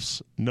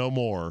BFFs no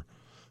more.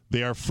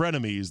 They are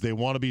frenemies. They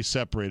want to be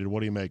separated. What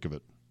do you make of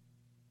it?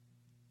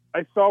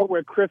 I saw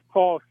where Chris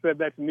Paul said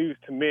that's news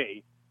to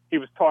me. He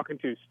was talking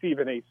to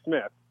Stephen A.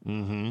 Smith,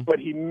 but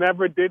he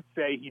never did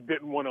say he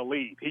didn't want to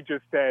leave. He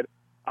just said,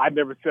 I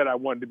never said I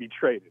wanted to be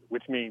traded,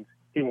 which means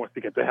he wants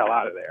to get the hell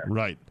out of there.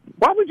 Right.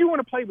 Why would you want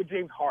to play with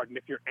James Harden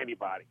if you're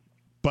anybody?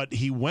 But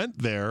he went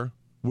there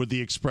with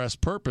the express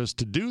purpose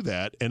to do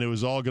that, and it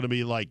was all going to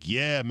be like,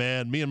 yeah,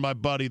 man, me and my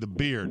buddy the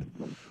Beard,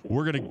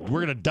 we're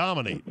gonna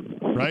dominate,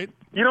 right?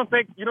 You don't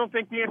think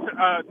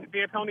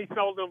D'Antoni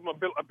sold him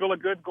a bill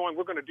of goods going,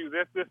 we're going to do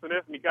this, this, and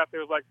this, and he got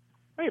there was like,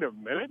 wait a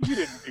minute, you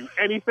didn't do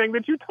anything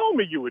that you told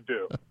me you would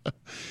do.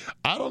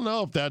 I don't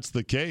know if that's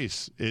the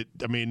case.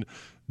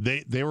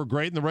 They were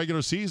great in the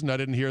regular season. I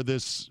didn't hear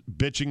this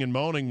bitching and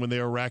moaning when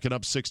they were racking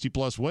up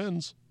 60-plus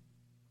wins.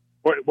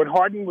 When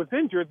Harden was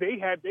injured,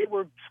 they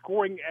were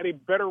scoring at a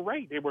better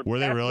rate. They were they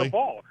passing really? the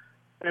ball.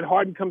 And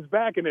Harden comes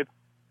back, and it's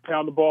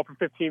pound the ball for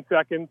 15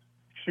 seconds,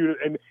 shoot it,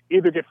 and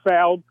either get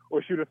fouled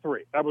or shoot a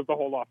three. That was the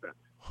whole offense.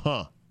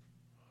 Huh.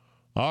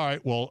 All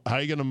right. Well, how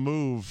are you going to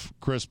move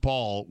Chris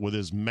Paul with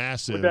his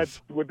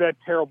massive with that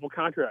terrible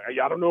contract?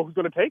 I don't know who's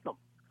going to take him.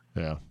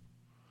 Yeah.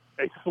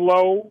 A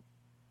slow,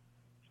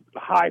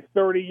 high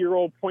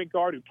 30-year-old point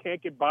guard who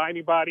can't get by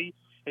anybody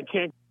and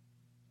can't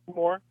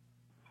more.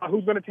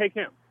 Who's going to take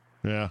him?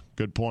 Yeah,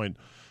 good point.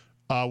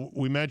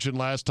 We mentioned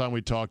last time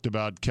we talked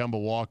about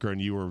Kemba Walker, and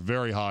you were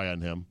very high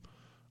on him.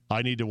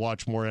 I need to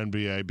watch more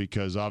NBA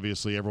because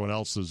obviously everyone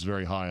else is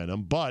very high on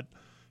him. But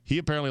he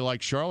apparently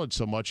liked Charlotte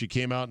so much he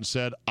came out and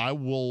said, I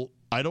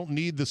don't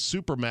need the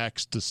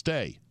Supermax to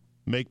stay.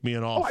 Make me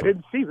an offer. Oh, I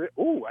didn't see this.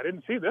 I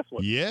didn't see this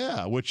one.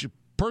 Yeah, which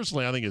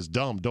personally I think is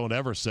dumb. Don't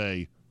ever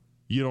say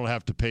you don't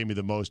have to pay me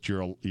the most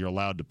you're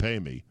allowed to pay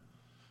me,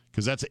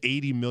 because that's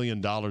 $80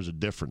 million of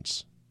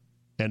difference.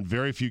 And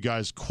very few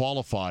guys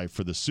qualify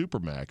for the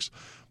Supermax.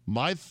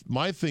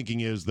 My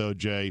thinking is, though,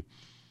 Jay,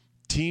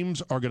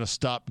 teams are going to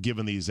stop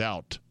giving these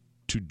out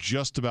to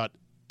just about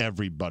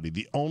everybody.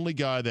 The only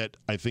guy that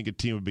I think a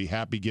team would be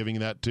happy giving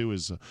that to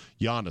is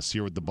Giannis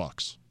here with the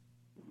Bucks.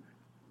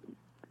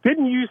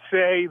 Didn't you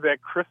say that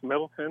Chris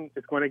Middleton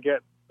is going to get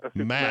a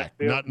Supermax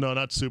deal?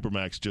 Not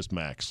Supermax, just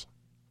Max.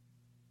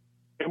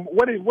 And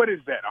what is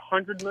that?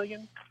 $100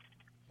 million?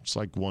 It's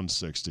like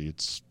 160.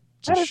 It's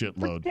that a is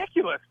shitload.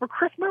 Ridiculous for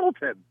Chris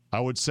Middleton. I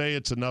would say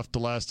it's enough to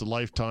last a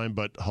lifetime,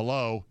 but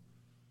hello.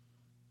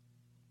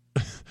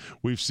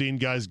 We've seen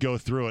guys go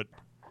through it.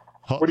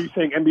 What are you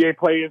saying? NBA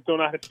players don't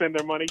know how to spend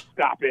their money?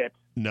 Stop it.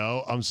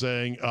 No, I'm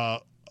saying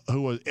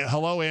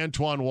hello,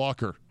 Antoine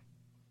Walker.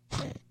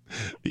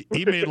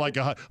 He made like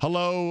a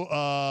hello,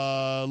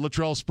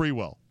 Latrell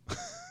Sprewell.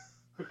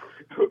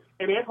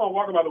 And Antoine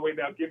Walker, by the way,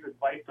 now gives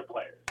advice to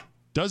players.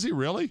 Does he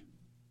really?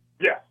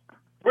 Yes.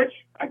 Which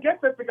I guess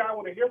that's the guy I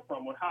want to hear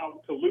from on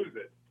how to lose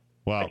it.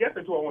 Wow. I guess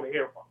that's who I want to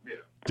hear from. Yeah.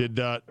 Did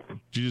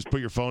you just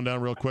put your phone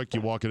down real quick?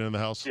 You walking in the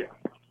house? Yeah.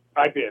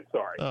 I did.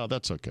 Sorry. Oh,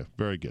 that's okay.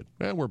 Very good.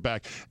 And we're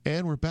back.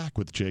 And we're back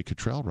with Jay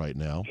Cottrell right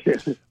now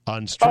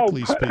on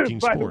Strictly Speaking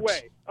by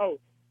Sports. The way,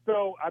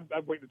 so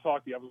I'm waiting to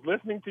talk to you. I was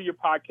listening to your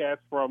podcast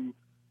from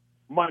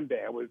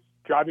Monday. I was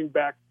driving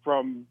back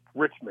from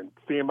Richmond,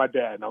 seeing my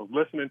dad, and I was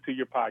listening to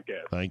your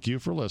podcast. Thank you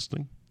for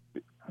listening.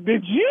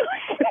 Did you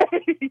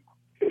say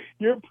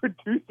your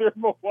producer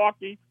in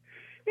Milwaukee,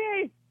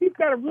 hey, he's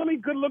got a really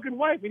good-looking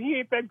wife, and he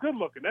ain't that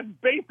good-looking? That's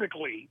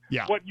basically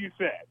what you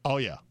said. Oh,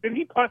 yeah. Did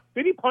he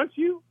punch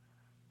you?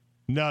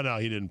 No,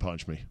 he didn't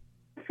punch me.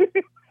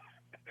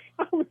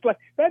 I was like,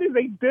 that is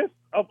a diss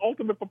of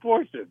ultimate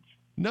proportions.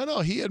 No,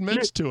 he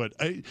admits to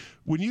it.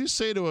 When you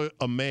say to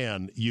a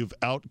man, you've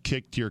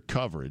outkicked your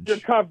coverage. Your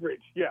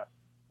coverage, yes.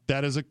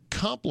 That is a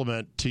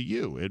compliment to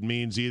you. It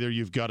means either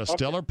you've got a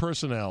stellar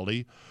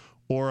personality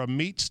or a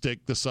meat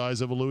stick the size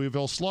of a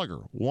Louisville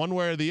Slugger. One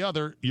way or the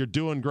other, you're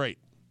doing great.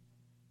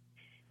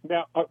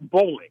 Now,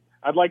 bowling.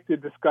 I'd like to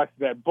discuss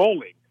that.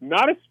 Bowling,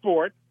 not a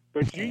sport,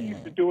 but you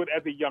used to do it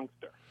as a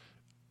youngster.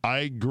 I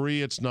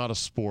agree. It's not a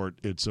sport.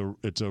 It's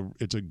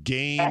a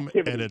game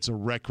activity. And it's a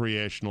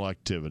recreational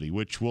activity,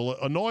 which will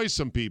annoy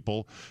some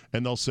people,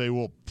 and they'll say,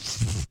 "Well,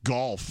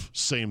 golf,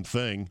 same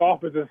thing."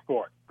 Golf is a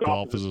sport.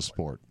 Golf is a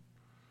sport.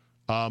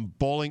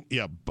 Bowling,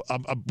 yeah.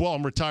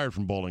 I'm retired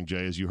from bowling,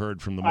 Jay, as you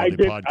heard from the Monday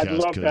podcast. I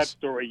love that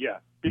story. Yeah,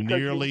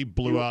 nearly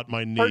blew out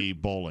my knee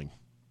bowling.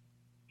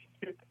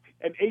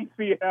 An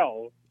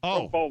ACL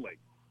from bowling.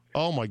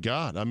 Oh my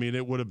God! I mean,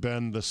 it would have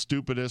been the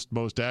stupidest,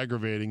 most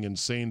aggravating,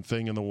 insane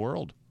thing in the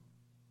world.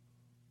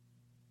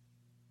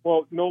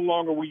 Well, no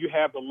longer will you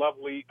have the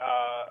lovely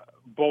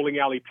bowling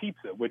alley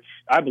pizza, which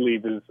I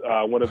believe is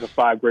one of the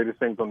 5 greatest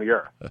things on the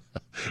earth.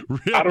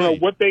 Really? I don't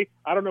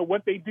know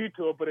what they do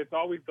to it, but it's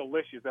always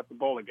delicious at the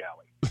bowling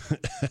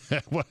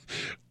alley. Well,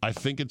 I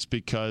think it's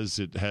because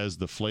it has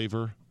the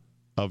flavor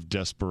of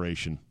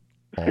desperation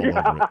all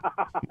over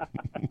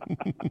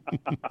it.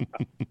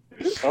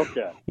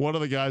 Okay. One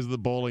of the guys at the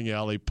bowling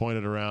alley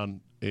pointed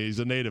around. He's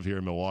a native here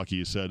in Milwaukee.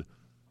 He said,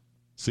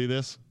 "See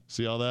this?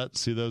 See all that?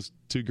 See those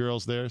 2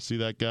 girls there? See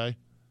that guy?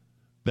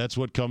 That's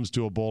what comes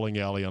to a bowling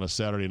alley on a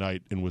Saturday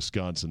night in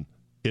Wisconsin.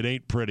 It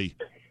ain't pretty,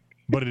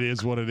 but it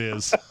is what it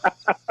is."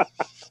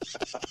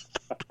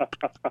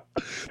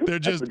 They're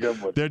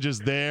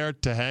just there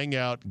to hang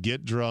out,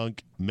 get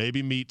drunk,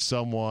 maybe meet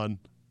someone,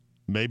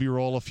 maybe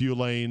roll a few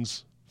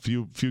lanes,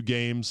 few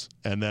games,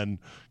 and then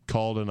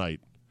call it a night.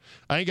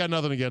 I ain't got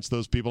nothing against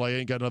those people. I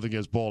ain't got nothing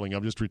against bowling.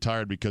 I'm just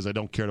retired because I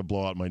don't care to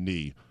blow out my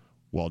knee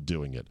while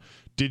doing it.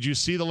 Did you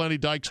see the Lenny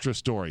Dykstra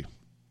story?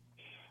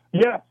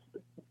 Yes.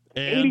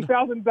 And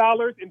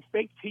 $80,000 in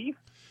fake teeth?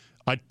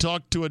 I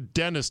talked to a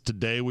dentist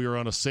today. We were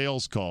on a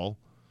sales call,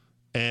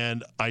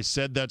 and I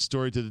said that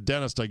story to the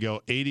dentist. I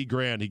go,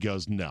 $80,000. He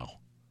goes, no.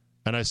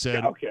 And I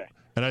said, okay.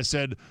 And I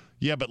said,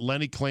 yeah, but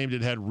Lenny claimed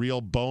it had real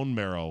bone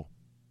marrow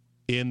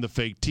in the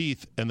fake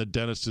teeth. And the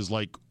dentist is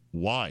like,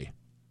 why?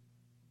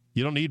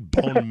 You don't need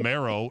bone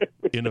marrow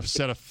in a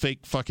set of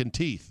fake fucking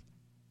teeth.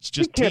 It's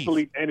just you can't teeth.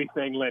 believe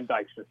anything Len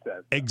Dykstra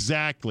says.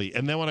 Exactly.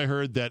 And then when I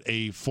heard that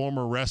a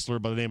former wrestler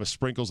by the name of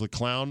Sprinkles the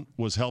Clown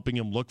was helping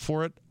him look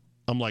for it,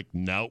 I'm like,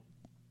 nope,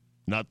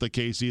 not the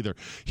case either.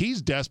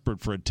 He's desperate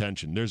for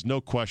attention. There's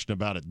no question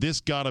about it.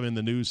 This got him in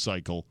the news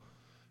cycle.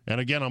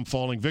 And again, I'm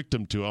falling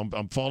victim to him.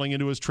 I'm falling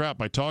into his trap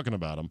by talking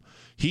about him.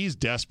 He's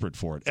desperate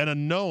for it. And a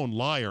known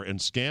liar and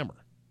scammer.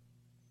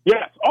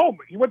 Yes. Oh,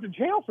 he went to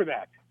jail for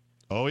that.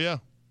 Oh, yeah.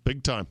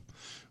 Big time.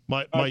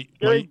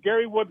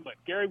 Gary Woodland.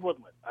 Gary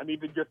Woodland. I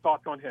needed your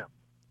thoughts on him.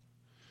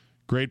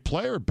 Great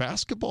player,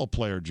 basketball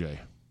player, Jay.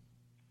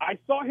 I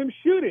saw him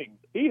shooting.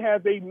 He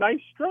has a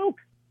nice stroke.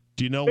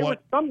 Do you know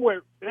what?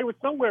 They were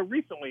somewhere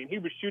recently, and he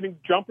was shooting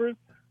jumpers.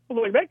 I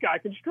was like, that guy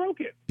can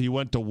stroke it. He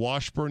went to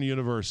Washburn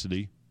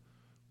University,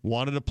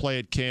 wanted to play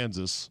at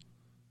Kansas,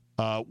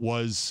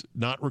 was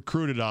not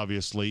recruited,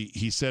 obviously.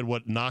 He said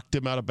what knocked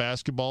him out of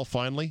basketball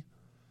finally?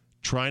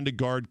 Trying to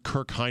guard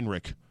Kirk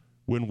Heinrich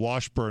when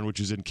Washburn, which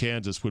is in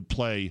Kansas, would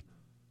play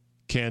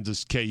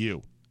Kansas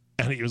KU.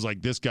 And he was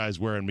like, this guy's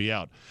wearing me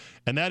out.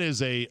 And that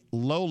is a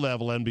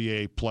low-level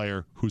NBA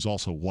player who's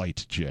also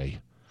white, Jay.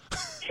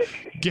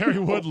 Gary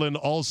Woodland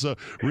also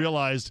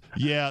realized,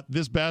 yeah,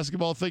 this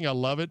basketball thing, I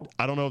love it.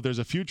 I don't know if there's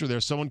a future there.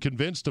 Someone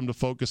convinced him to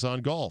focus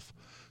on golf.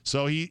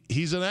 So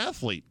he's an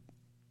athlete.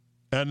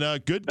 And a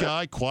good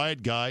guy,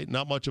 quiet guy,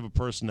 not much of a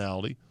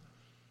personality.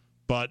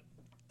 But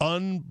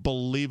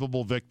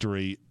unbelievable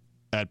victory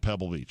at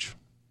Pebble Beach.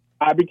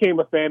 I became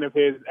a fan of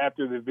his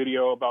after the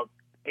video about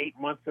 8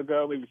 months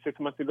ago, maybe 6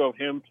 months ago, of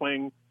him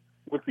playing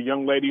with the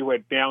young lady who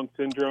had Down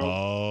syndrome.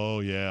 Oh,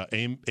 yeah.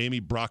 Amy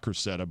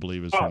Brockerset, I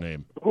believe is her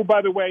name. Who,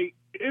 by the way,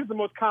 is the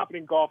most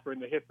confident golfer in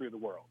the history of the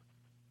world.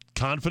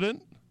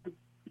 Confident?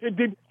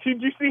 Did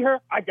you see her?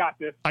 I got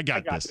this. I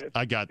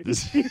got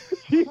this.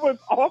 She was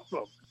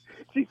awesome.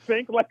 She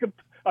sank like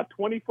a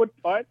 20-foot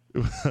putt.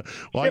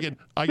 Well,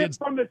 I get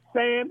from the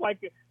sand like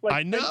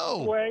I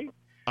know. away.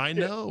 I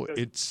know.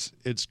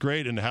 It's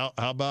great. And how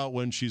about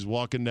when she's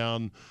walking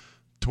down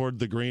toward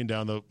the green,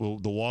 down the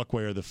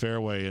walkway or the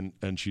fairway,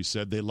 and she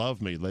said, "They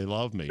love me. They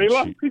love me." They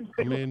love me.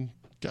 I mean,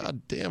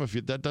 God damn, if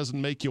that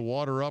doesn't make you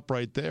water up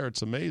right there,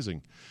 it's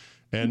amazing.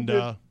 And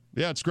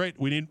yeah, it's great.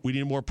 We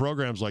need more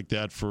programs like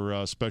that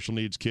for special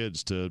needs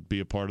kids to be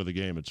a part of the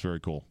game. It's very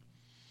cool.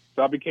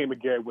 So I became a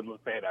Gary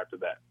Woodland fan after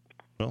that.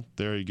 Well,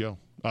 there you go.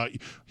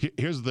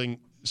 Here's the thing.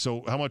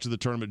 So, how much of the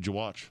tournament did you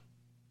watch?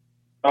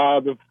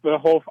 The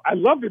whole. I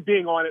loved it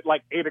being on at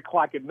like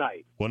 8:00 at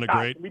night. Wasn't it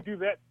great? Can we do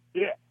that?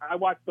 Yeah, I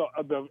watched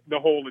the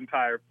whole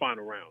entire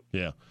final round.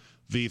 Yeah,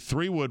 the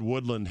 3-wood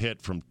Woodland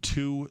hit from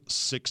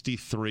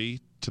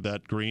 263 to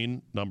that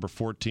green, number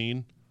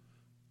 14,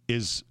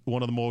 is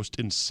one of the most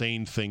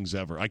insane things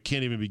ever. I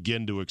can't even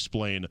begin to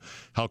explain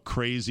how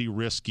crazy,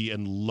 risky,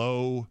 and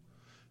low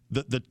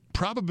the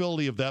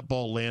probability of that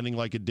ball landing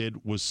like it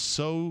did was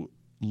so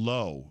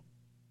low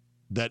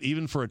that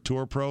even for a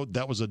tour pro,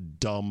 that was a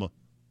dumb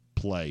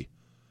play.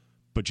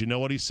 But you know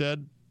what he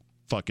said?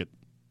 Fuck it.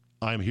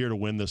 I'm here to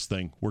win this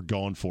thing. We're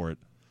going for it.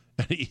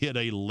 And he hit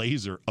a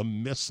laser, a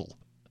missile.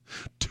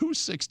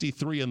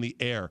 263 in the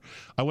air.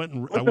 I went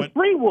with the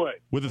 3-wood.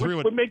 With the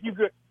 3-wood. Would make you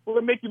good. Will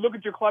it make you look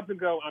at your clubs and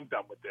go, I'm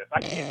done with this.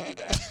 I can't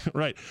do that.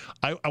 Right.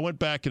 I went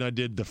back and I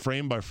did the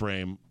frame by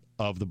frame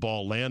of the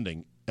ball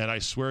landing, and I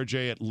swear,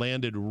 Jay, it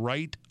landed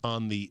right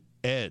on the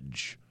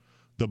edge,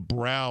 the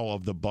brow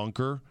of the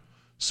bunker,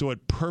 so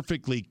it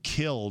perfectly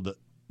killed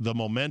the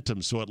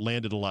momentum, so it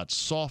landed a lot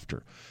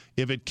softer.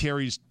 If it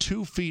carries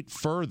 2 feet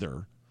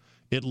further,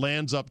 it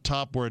lands up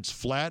top where it's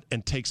flat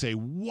and takes a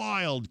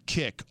wild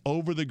kick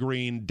over the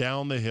green,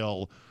 down the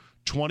hill,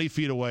 20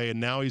 feet away,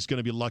 and now he's going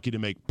to be lucky to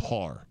make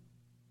par.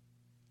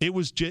 It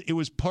was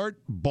part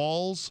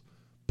balls,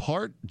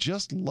 part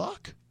just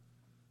luck.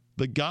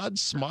 The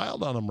gods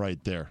smiled on him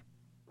right there.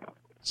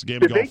 It's a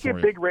game of golf for you. Did they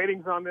get big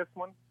ratings on this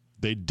one?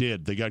 They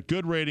did. They got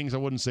good ratings. I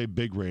wouldn't say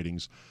big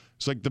ratings.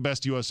 It's like the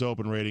best U.S.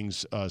 Open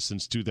ratings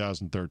since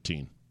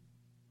 2013.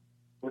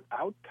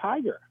 Without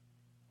Tiger.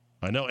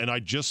 I know, and I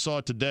just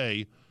saw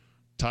today,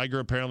 Tiger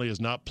apparently is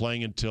not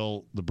playing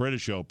until the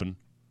British Open,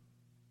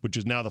 which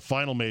is now the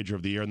final major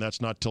of the year, and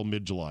that's not till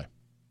mid-July.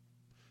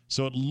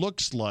 So it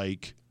looks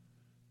like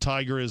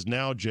Tiger is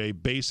now, Jay,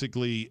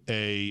 basically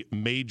a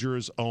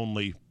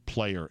majors-only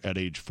player at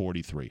age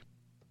 43.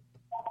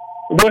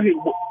 Well,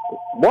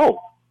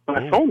 whoa,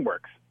 my phone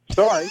works.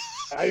 Sorry.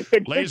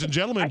 Ladies and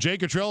gentlemen, Jay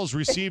Cottrell has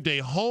received a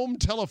home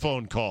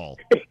telephone call.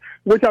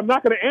 Which I'm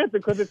not going to answer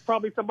because it's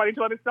probably somebody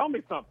trying to sell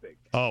me something.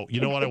 Oh,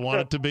 you know what I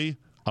want it to be?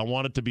 I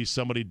want it to be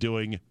somebody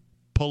doing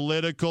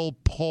political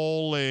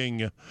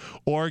polling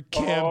or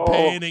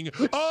campaigning.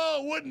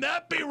 Oh, wouldn't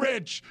that be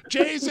rich?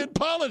 Jay's in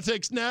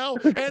politics now,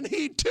 and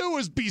he too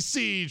is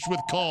besieged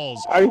with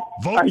calls.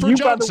 Vote for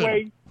Johnson.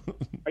 By the way,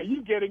 are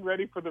you getting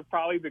ready for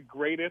probably the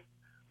greatest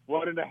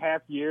 1.5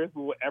 years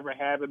we will ever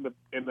have in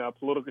the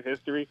political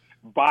history?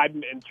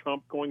 Biden and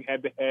Trump going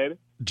head to head.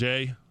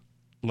 Jay,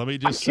 let me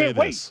just say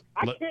this.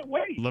 I can't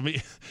wait.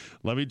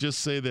 Let me just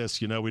say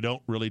this. You know, we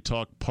don't really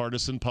talk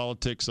partisan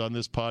politics on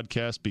this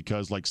podcast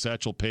because, like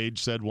Satchel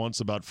Paige said once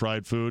about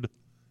fried food,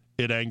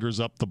 it angers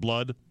up the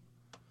blood.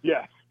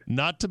 Yes.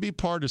 Not to be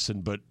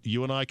partisan, but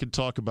you and I can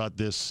talk about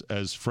this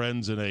as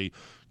friends in a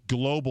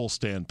global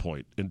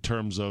standpoint in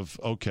terms of,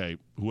 okay,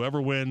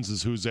 whoever wins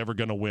is who's ever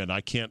going to win.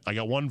 I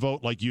got one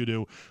vote like you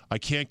do. I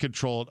can't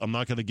control it. I'm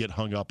not going to get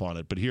hung up on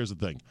it. But here's the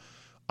thing.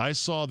 I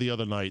saw the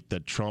other night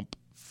that Trump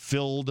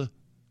sold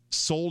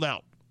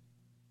out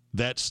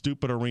that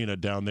stupid arena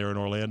down there in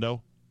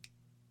Orlando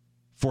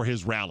for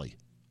his rally.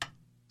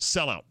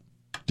 Sell out.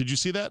 Did you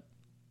see that?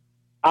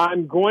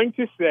 I'm going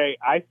to say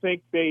I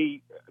think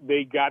they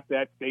got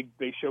that.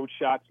 They showed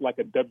shots like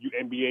a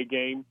WNBA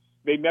game.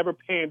 They never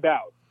panned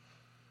out.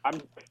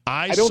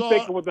 I don't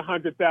think it was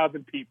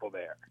 100,000 people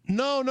there.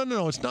 No.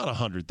 It's not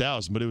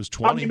 100,000, but it was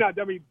 20. I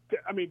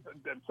mean,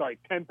 I'm sorry,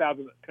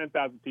 10,000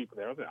 people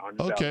there. It wasn't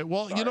 100,000. Okay,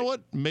 well, sorry. You know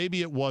what?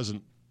 Maybe it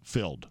wasn't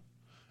filled.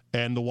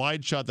 And the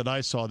wide shot that I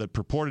saw that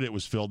purported it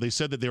was filled, they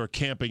said that they were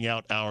camping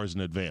out hours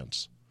in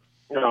advance.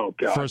 Oh,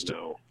 God,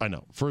 no. I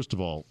know. First of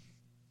all,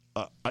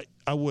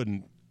 I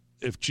wouldn't,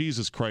 if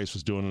Jesus Christ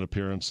was doing an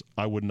appearance,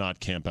 I would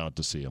not camp out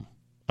to see him.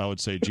 I would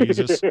say,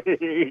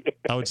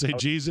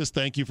 Jesus,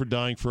 thank you for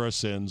dying for our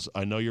sins.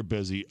 I know you're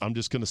busy. I'm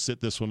just going to sit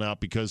this one out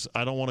because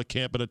I don't want to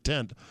camp in a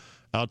tent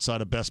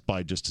outside of Best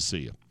Buy just to see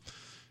you.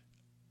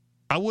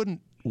 I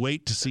wouldn't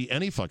wait to see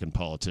any fucking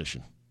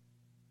politician.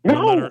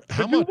 No matter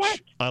how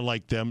much I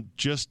like them,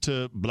 just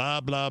to blah,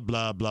 blah,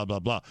 blah, blah, blah,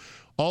 blah.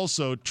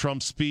 Also,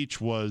 Trump's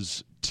speech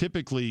was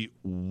typically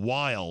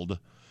wild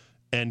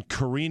and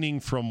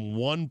careening from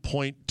one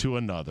point to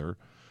another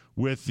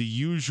with the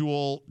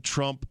usual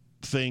Trump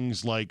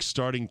things like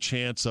starting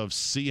chants of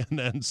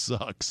CNN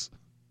sucks,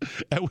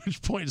 at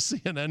which point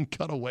CNN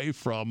cut away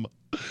from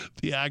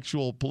the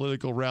actual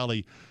political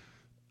rally.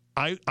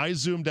 I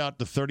zoomed out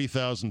to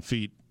 30,000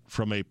 feet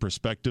from a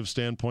perspective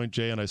standpoint,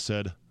 Jay, and I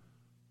said,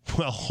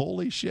 well,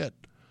 holy shit.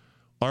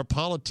 Our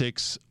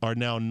politics are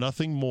now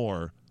nothing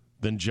more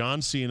than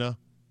John Cena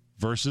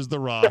versus The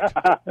Rock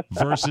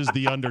versus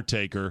The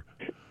Undertaker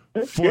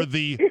for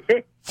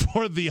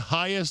the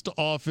highest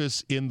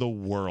office in the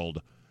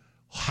world.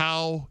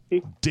 How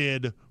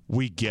did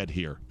we get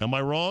here? Am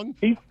I wrong?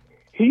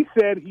 He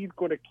said he's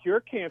going to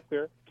cure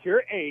cancer,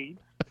 cure AIDS.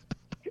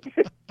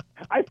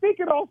 I think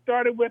it all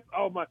started with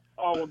what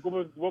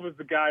was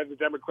the guy in the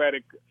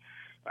Democratic?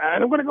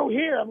 And I'm going to go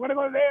here. I'm going to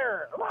go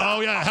there.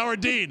 Oh yeah,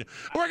 Howard Dean.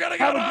 We're going to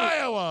go to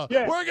Iowa.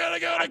 Yeah. We're going to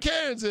go to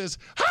Kansas.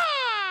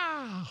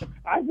 Ha!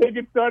 I think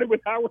it started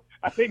with Howard.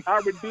 I think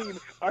Howard Dean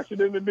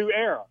ushered in the new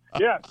era.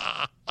 Yes.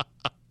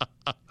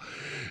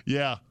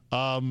 Yeah.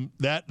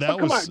 That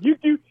come was. on,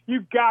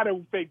 you got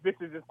to think this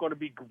is just going to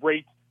be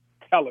great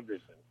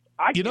television.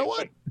 You know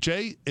what,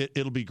 Jay?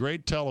 It'll be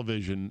great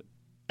television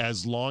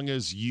as long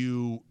as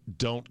you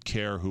don't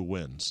care who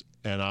wins.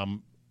 And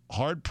I'm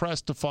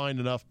hard-pressed to find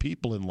enough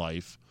people in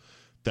life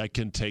that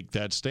can take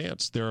that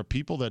stance. There are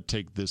people that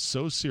take this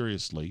so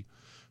seriously,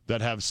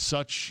 that have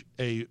such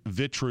a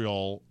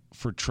vitriol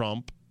for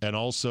Trump, and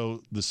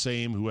also the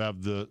same who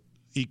have the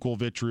equal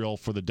vitriol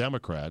for the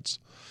Democrats,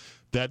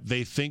 that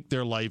they think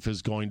their life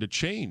is going to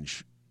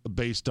change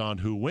based on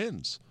who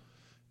wins.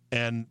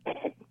 And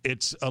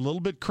it's a little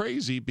bit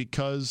crazy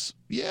because,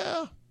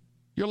 yeah,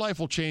 your life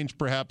will change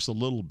perhaps a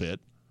little bit.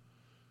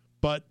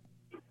 But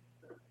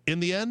in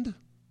the end,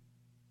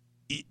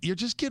 you're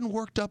just getting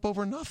worked up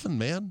over nothing,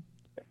 man.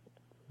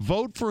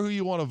 Vote for who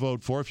you want to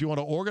vote for. If you want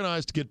to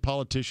organize to get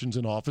politicians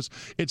in office,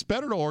 it's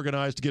better to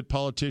organize to get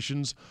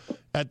politicians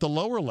at the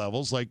lower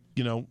levels, like,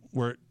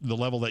 where the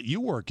level that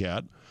you work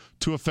at,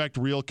 to affect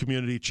real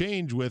community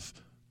change with,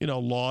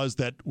 laws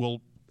that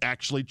will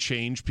actually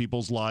change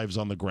people's lives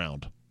on the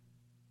ground.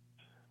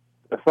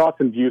 The thoughts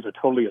and views are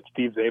totally of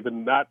Steve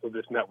Zabin, not of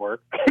this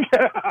network.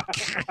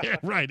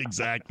 Right,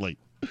 exactly.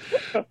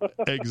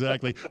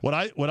 Exactly. What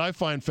I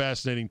find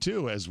fascinating,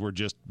 too, as we're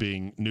just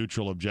being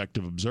neutral,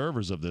 objective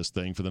observers of this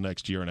thing for the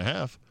next year and a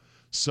half,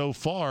 so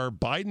far,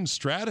 Biden's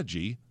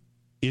strategy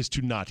is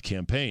to not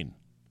campaign.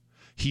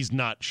 He's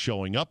not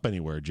showing up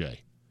anywhere,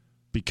 Jay,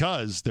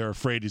 because they're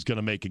afraid he's going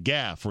to make a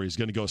gaffe, or he's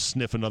going to go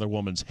sniff another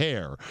woman's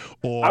hair,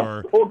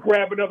 or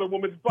grab another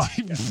woman's butt.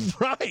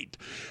 Right.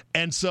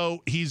 And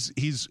so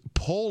he's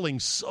polling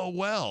so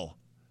well.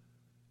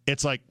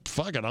 It's like,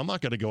 fuck it, I'm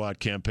not going to go out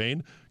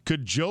campaign.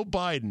 Could Joe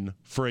Biden,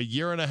 for a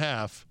year and a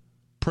half,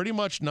 pretty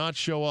much not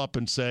show up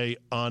and say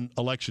on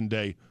Election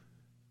Day,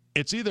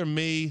 it's either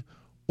me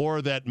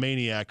or that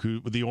maniac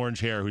with the orange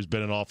hair who's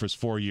been in office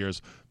 4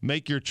 years?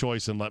 Make your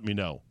choice and let me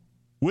know.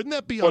 Wouldn't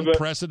that be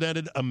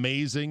unprecedented,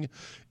 amazing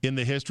in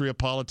the history of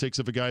politics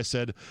if a guy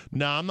said,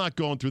 nah, I'm not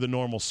going through the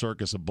normal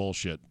circus of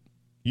bullshit.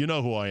 You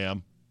know who I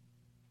am.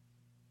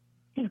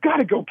 He's got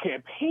to go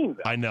campaign,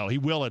 though. I know. He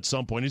will at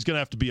some point. He's going to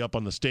have to be up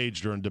on the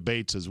stage during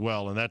debates as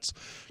well, and that's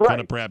going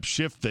to perhaps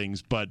shift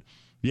things. But,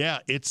 yeah,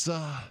 it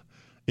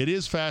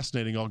is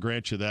fascinating. I'll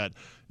grant you that.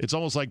 It's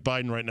almost like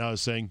Biden right now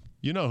is saying,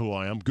 you know who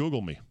I am.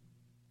 Google me.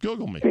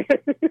 Google me.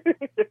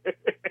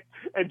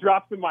 And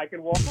drops the mic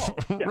and walks off.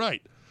 Yeah.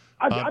 Right.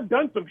 I've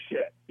done some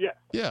shit. Yeah.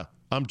 Yeah.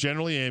 I'm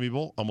generally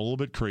amiable. I'm a little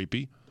bit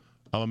creepy.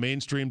 I'm a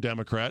mainstream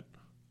Democrat.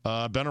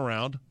 I've been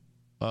around.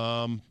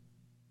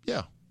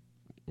 Yeah.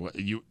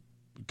 You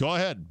go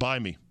ahead. Buy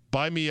me.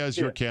 Buy me as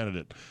your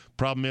candidate.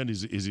 Problem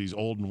is he's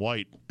old and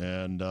white,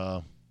 and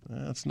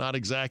that's not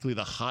exactly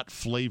the hot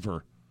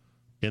flavor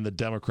in the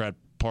Democrat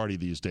Party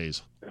these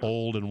days.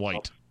 Old and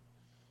white.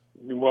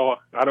 Well,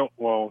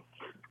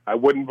 I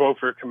wouldn't vote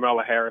for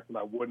Kamala Harris, and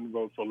I wouldn't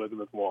vote for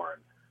Elizabeth Warren.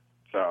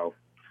 So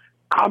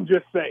I'm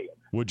just saying.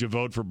 Would you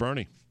vote for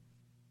Bernie?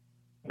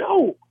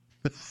 No.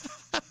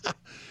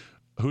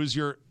 Who's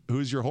your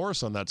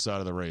horse on that side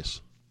of the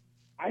race?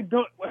 I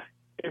don't.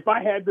 If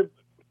I had to,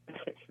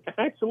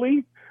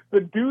 actually,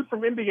 the dude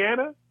from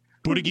Indiana,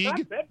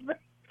 Buttigieg,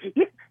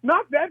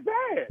 not that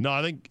bad. No,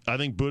 I think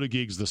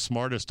Buttigieg's the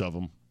smartest of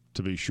them,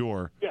 to be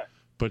sure. Yeah,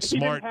 but if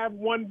smart. He didn't have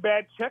one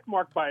bad check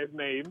mark by his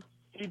name,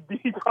 he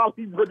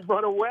probably would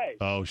run away.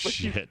 Oh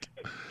shit!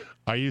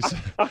 Are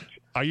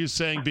you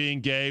saying being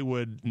gay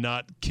would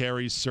not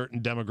carry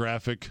certain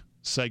demographic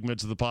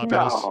segments of the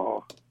populace?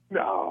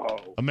 No.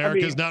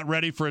 America's not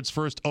ready for its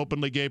first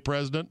openly gay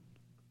president?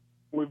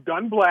 We've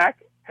done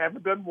black,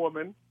 haven't done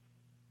woman.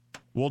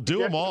 We'll do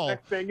them all.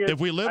 If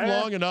we live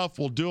long enough,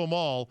 we'll do them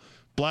all.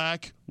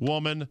 Black,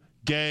 woman,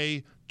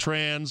 gay,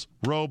 trans,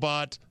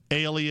 robot,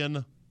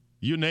 alien,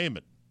 you name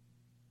it.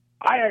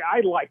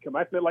 I like him.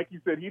 I said, like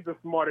you said, he's the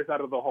smartest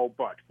out of the whole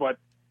bunch. But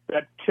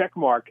that check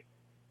mark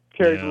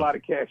carries a lot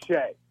of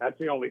cachet. That's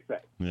the only thing.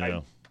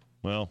 Yeah.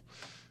 Well,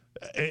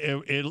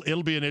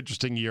 it'll be an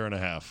interesting year and a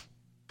half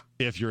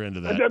if you're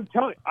into that. I'm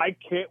telling you, I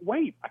can't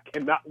wait. I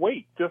cannot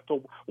wait just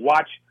to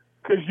watch.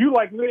 Because you,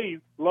 like me,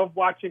 love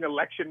watching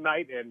election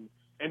night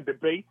and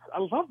debates. I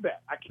love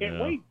that. I can't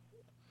wait.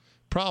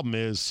 Problem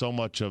is, so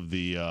much of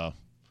the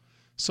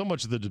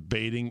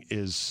debating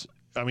is,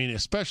 I mean,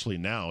 especially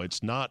now,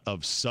 it's not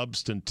of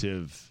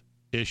substantive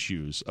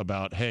issues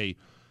about, hey,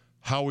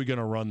 how are we going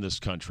to run this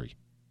country?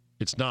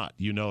 It's not.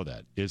 You know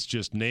that. It's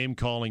just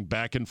name-calling,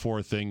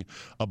 back-and-forthing,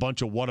 a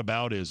bunch of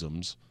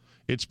whataboutisms.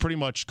 it's pretty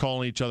much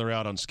calling each other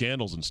out on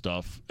scandals and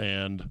stuff.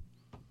 And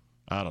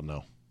I don't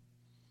know.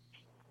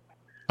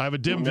 I have a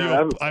dim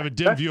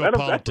view of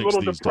politics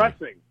these days.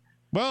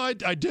 Well,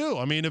 I do.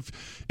 I mean,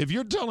 if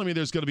you're telling me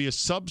there's going to be a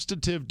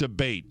substantive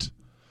debate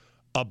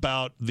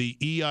about the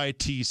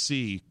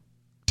EITC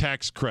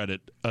tax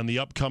credit on the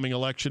upcoming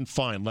election,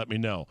 fine, let me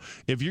know.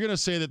 If you're going to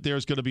say that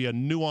there's going to be a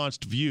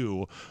nuanced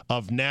view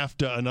of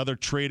NAFTA and other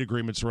trade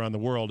agreements around the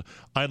world,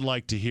 I'd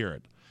like to hear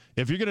it.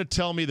 If you're going to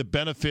tell me the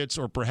benefits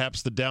or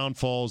perhaps the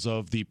downfalls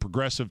of the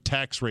progressive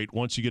tax rate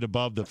once you get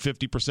above the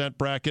 50%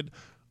 bracket,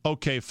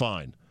 okay,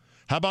 fine.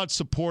 How about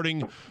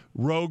supporting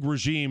rogue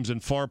regimes in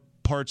far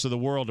parts of the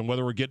world and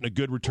whether we're getting a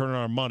good return on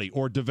our money,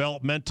 or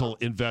developmental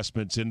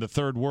investments in the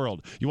third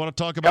world? You want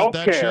to talk about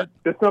that shit?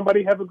 Does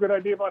somebody have a good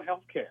idea about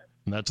health care?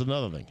 And that's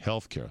another thing,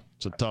 health care.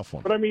 It's a tough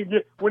one. But, I mean,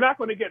 we're not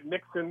going to get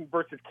Nixon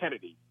versus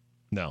Kennedy.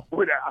 No.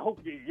 I hope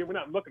we're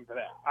not looking for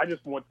that. I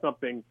just want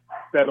something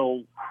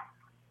that'll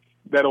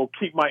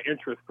keep my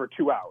interest for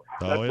 2 hours.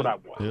 That's what I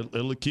want.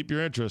 It'll keep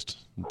your interest.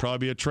 It'll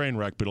probably be a train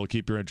wreck, but it'll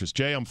keep your interest.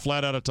 Jay, I'm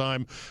flat out of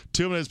time.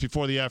 2 minutes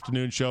before the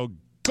afternoon show.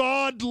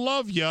 God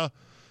love you,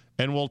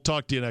 and we'll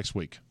talk to you next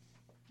week.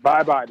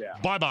 Bye-bye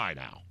now. Bye-bye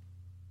now.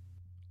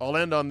 I'll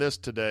end on this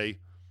today.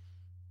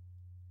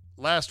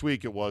 Last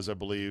week it was, I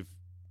believe,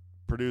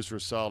 producer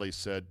Solly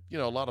said, a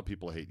lot of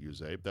people hate you,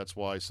 Zabe. That's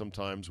why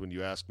sometimes when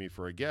you ask me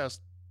for a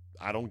guest,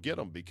 I don't get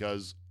them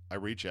because I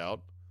reach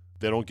out,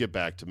 they don't get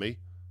back to me,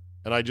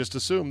 and I just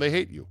assume they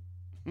hate you.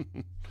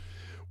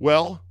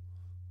 Well,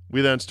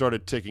 we then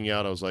started ticking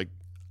out. I was like,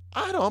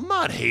 I'm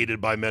not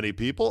hated by many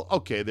people.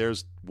 Okay,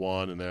 there's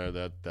one, and there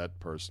that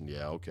person.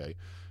 Yeah, okay.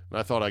 And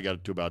I thought I got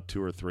it to about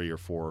 2 or 3 or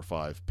 4 or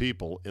 5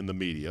 people in the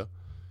media.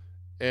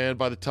 And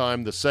by the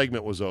time the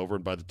segment was over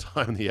and by the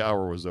time the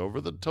hour was over,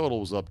 the total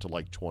was up to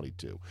like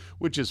 22,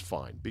 which is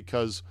fine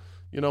because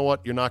you know what?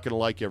 You're not going to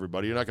like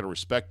everybody. You're not going to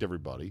respect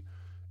everybody.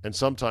 And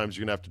sometimes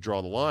you're going to have to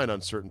draw the line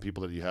on certain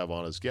people that you have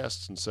on as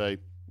guests and say,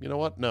 you know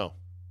what? No,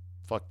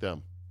 fuck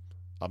them.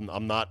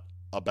 I'm not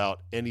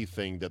about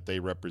anything that they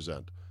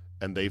represent.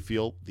 And they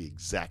feel the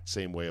exact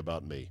same way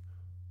about me.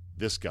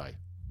 This guy,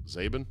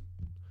 Zabin,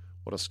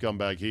 what a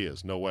scumbag he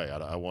is. No way.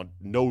 I want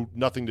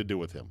nothing to do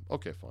with him.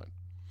 Okay, fine.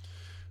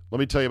 Let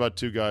me tell you about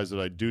 2 guys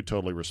that I do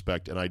totally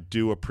respect, and I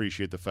do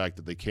appreciate the fact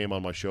that they came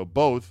on my show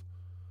both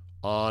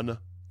on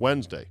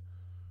Wednesday.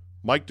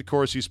 Mike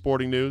DeCourcy,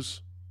 Sporting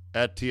News,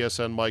 at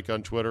TSN Mike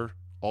on Twitter,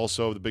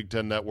 also the Big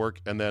Ten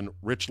Network, and then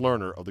Rich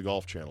Lerner of the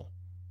Golf Channel.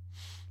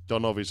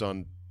 Don't know if he's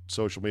on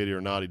social media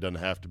or not. He doesn't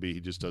have to be. He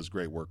just does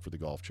great work for the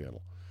Golf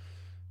Channel.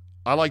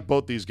 I like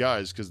both these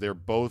guys because they're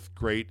both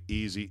great,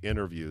 easy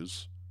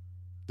interviews.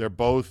 They're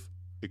both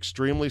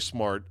extremely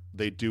smart.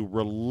 They do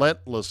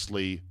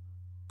relentlessly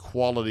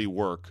quality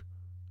work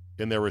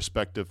in their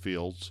respective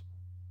fields.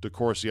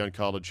 DeCourcy on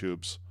college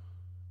hoops,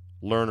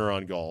 Lerner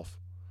on golf.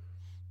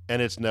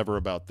 And it's never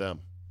about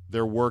them.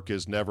 Their work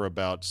is never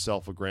about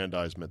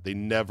self-aggrandizement. They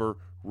never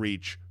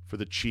reach for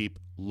the cheap,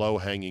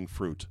 low-hanging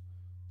fruit.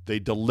 They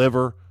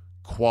deliver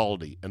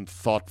quality and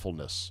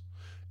thoughtfulness.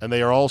 And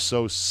they are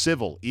also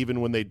civil,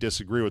 even when they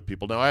disagree with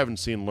people. Now, I haven't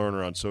seen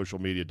Lerner on social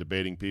media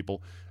debating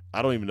people.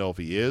 I don't even know if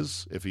he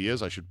is. If he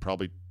is, I should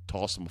probably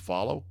toss him a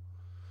follow.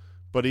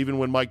 But even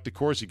when Mike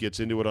DeCourcy gets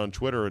into it on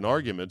Twitter in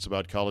arguments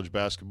about college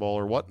basketball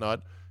or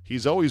whatnot,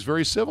 he's always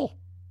very civil.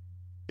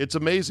 It's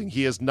amazing.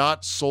 He has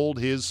not sold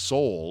his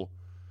soul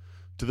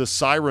to the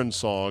siren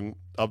song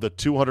of the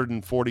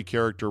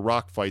 240-character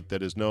rock fight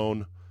that is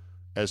known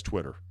as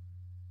Twitter.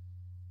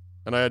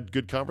 And I had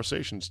good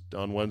conversations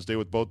on Wednesday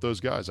with both those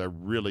guys. I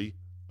really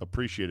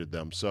appreciated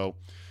them. So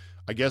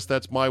I guess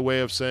that's my way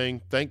of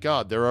saying, thank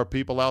God there are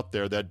people out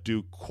there that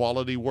do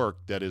quality work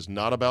that is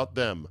not about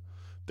them,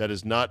 that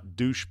is not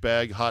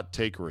douchebag hot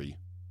takery,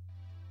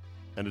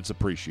 and it's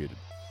appreciated.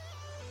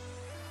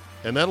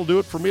 And that'll do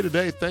it for me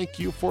today. Thank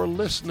you for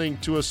listening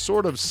to a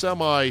sort of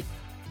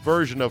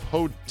semi-version of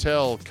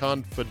Hotel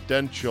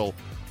Confidential.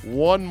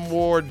 One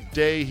more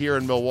day here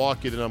in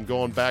Milwaukee, then I'm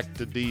going back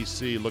to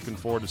D.C. Looking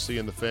forward to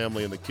seeing the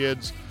family and the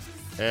kids.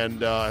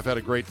 And I've had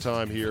a great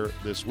time here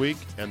this week,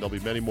 and there'll be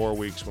many more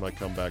weeks when I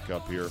come back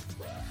up here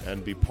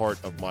and be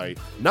part of my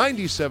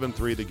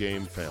 97.3 The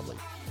Game family.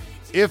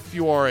 If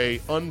you are a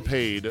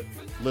unpaid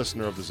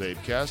listener of the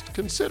CzabeCast,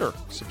 consider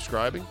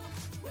subscribing.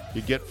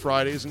 You get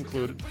Fridays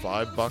included,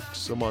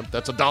 $5 a month.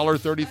 That's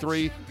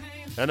 $1.33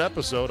 an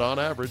episode on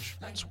average.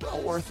 It's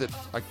well worth it,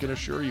 I can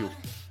assure you.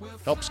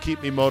 Helps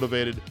keep me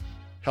motivated,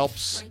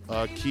 helps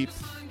keep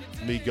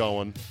me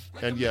going,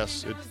 and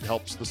yes, it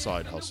helps the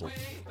side hustle.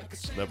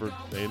 It's never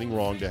anything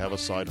wrong to have a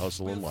side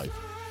hustle in life.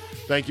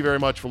 Thank you very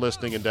much for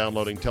listening and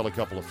downloading. Tell a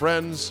couple of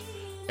friends,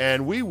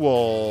 and we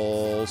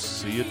will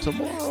see you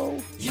tomorrow.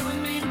 You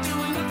and me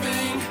doing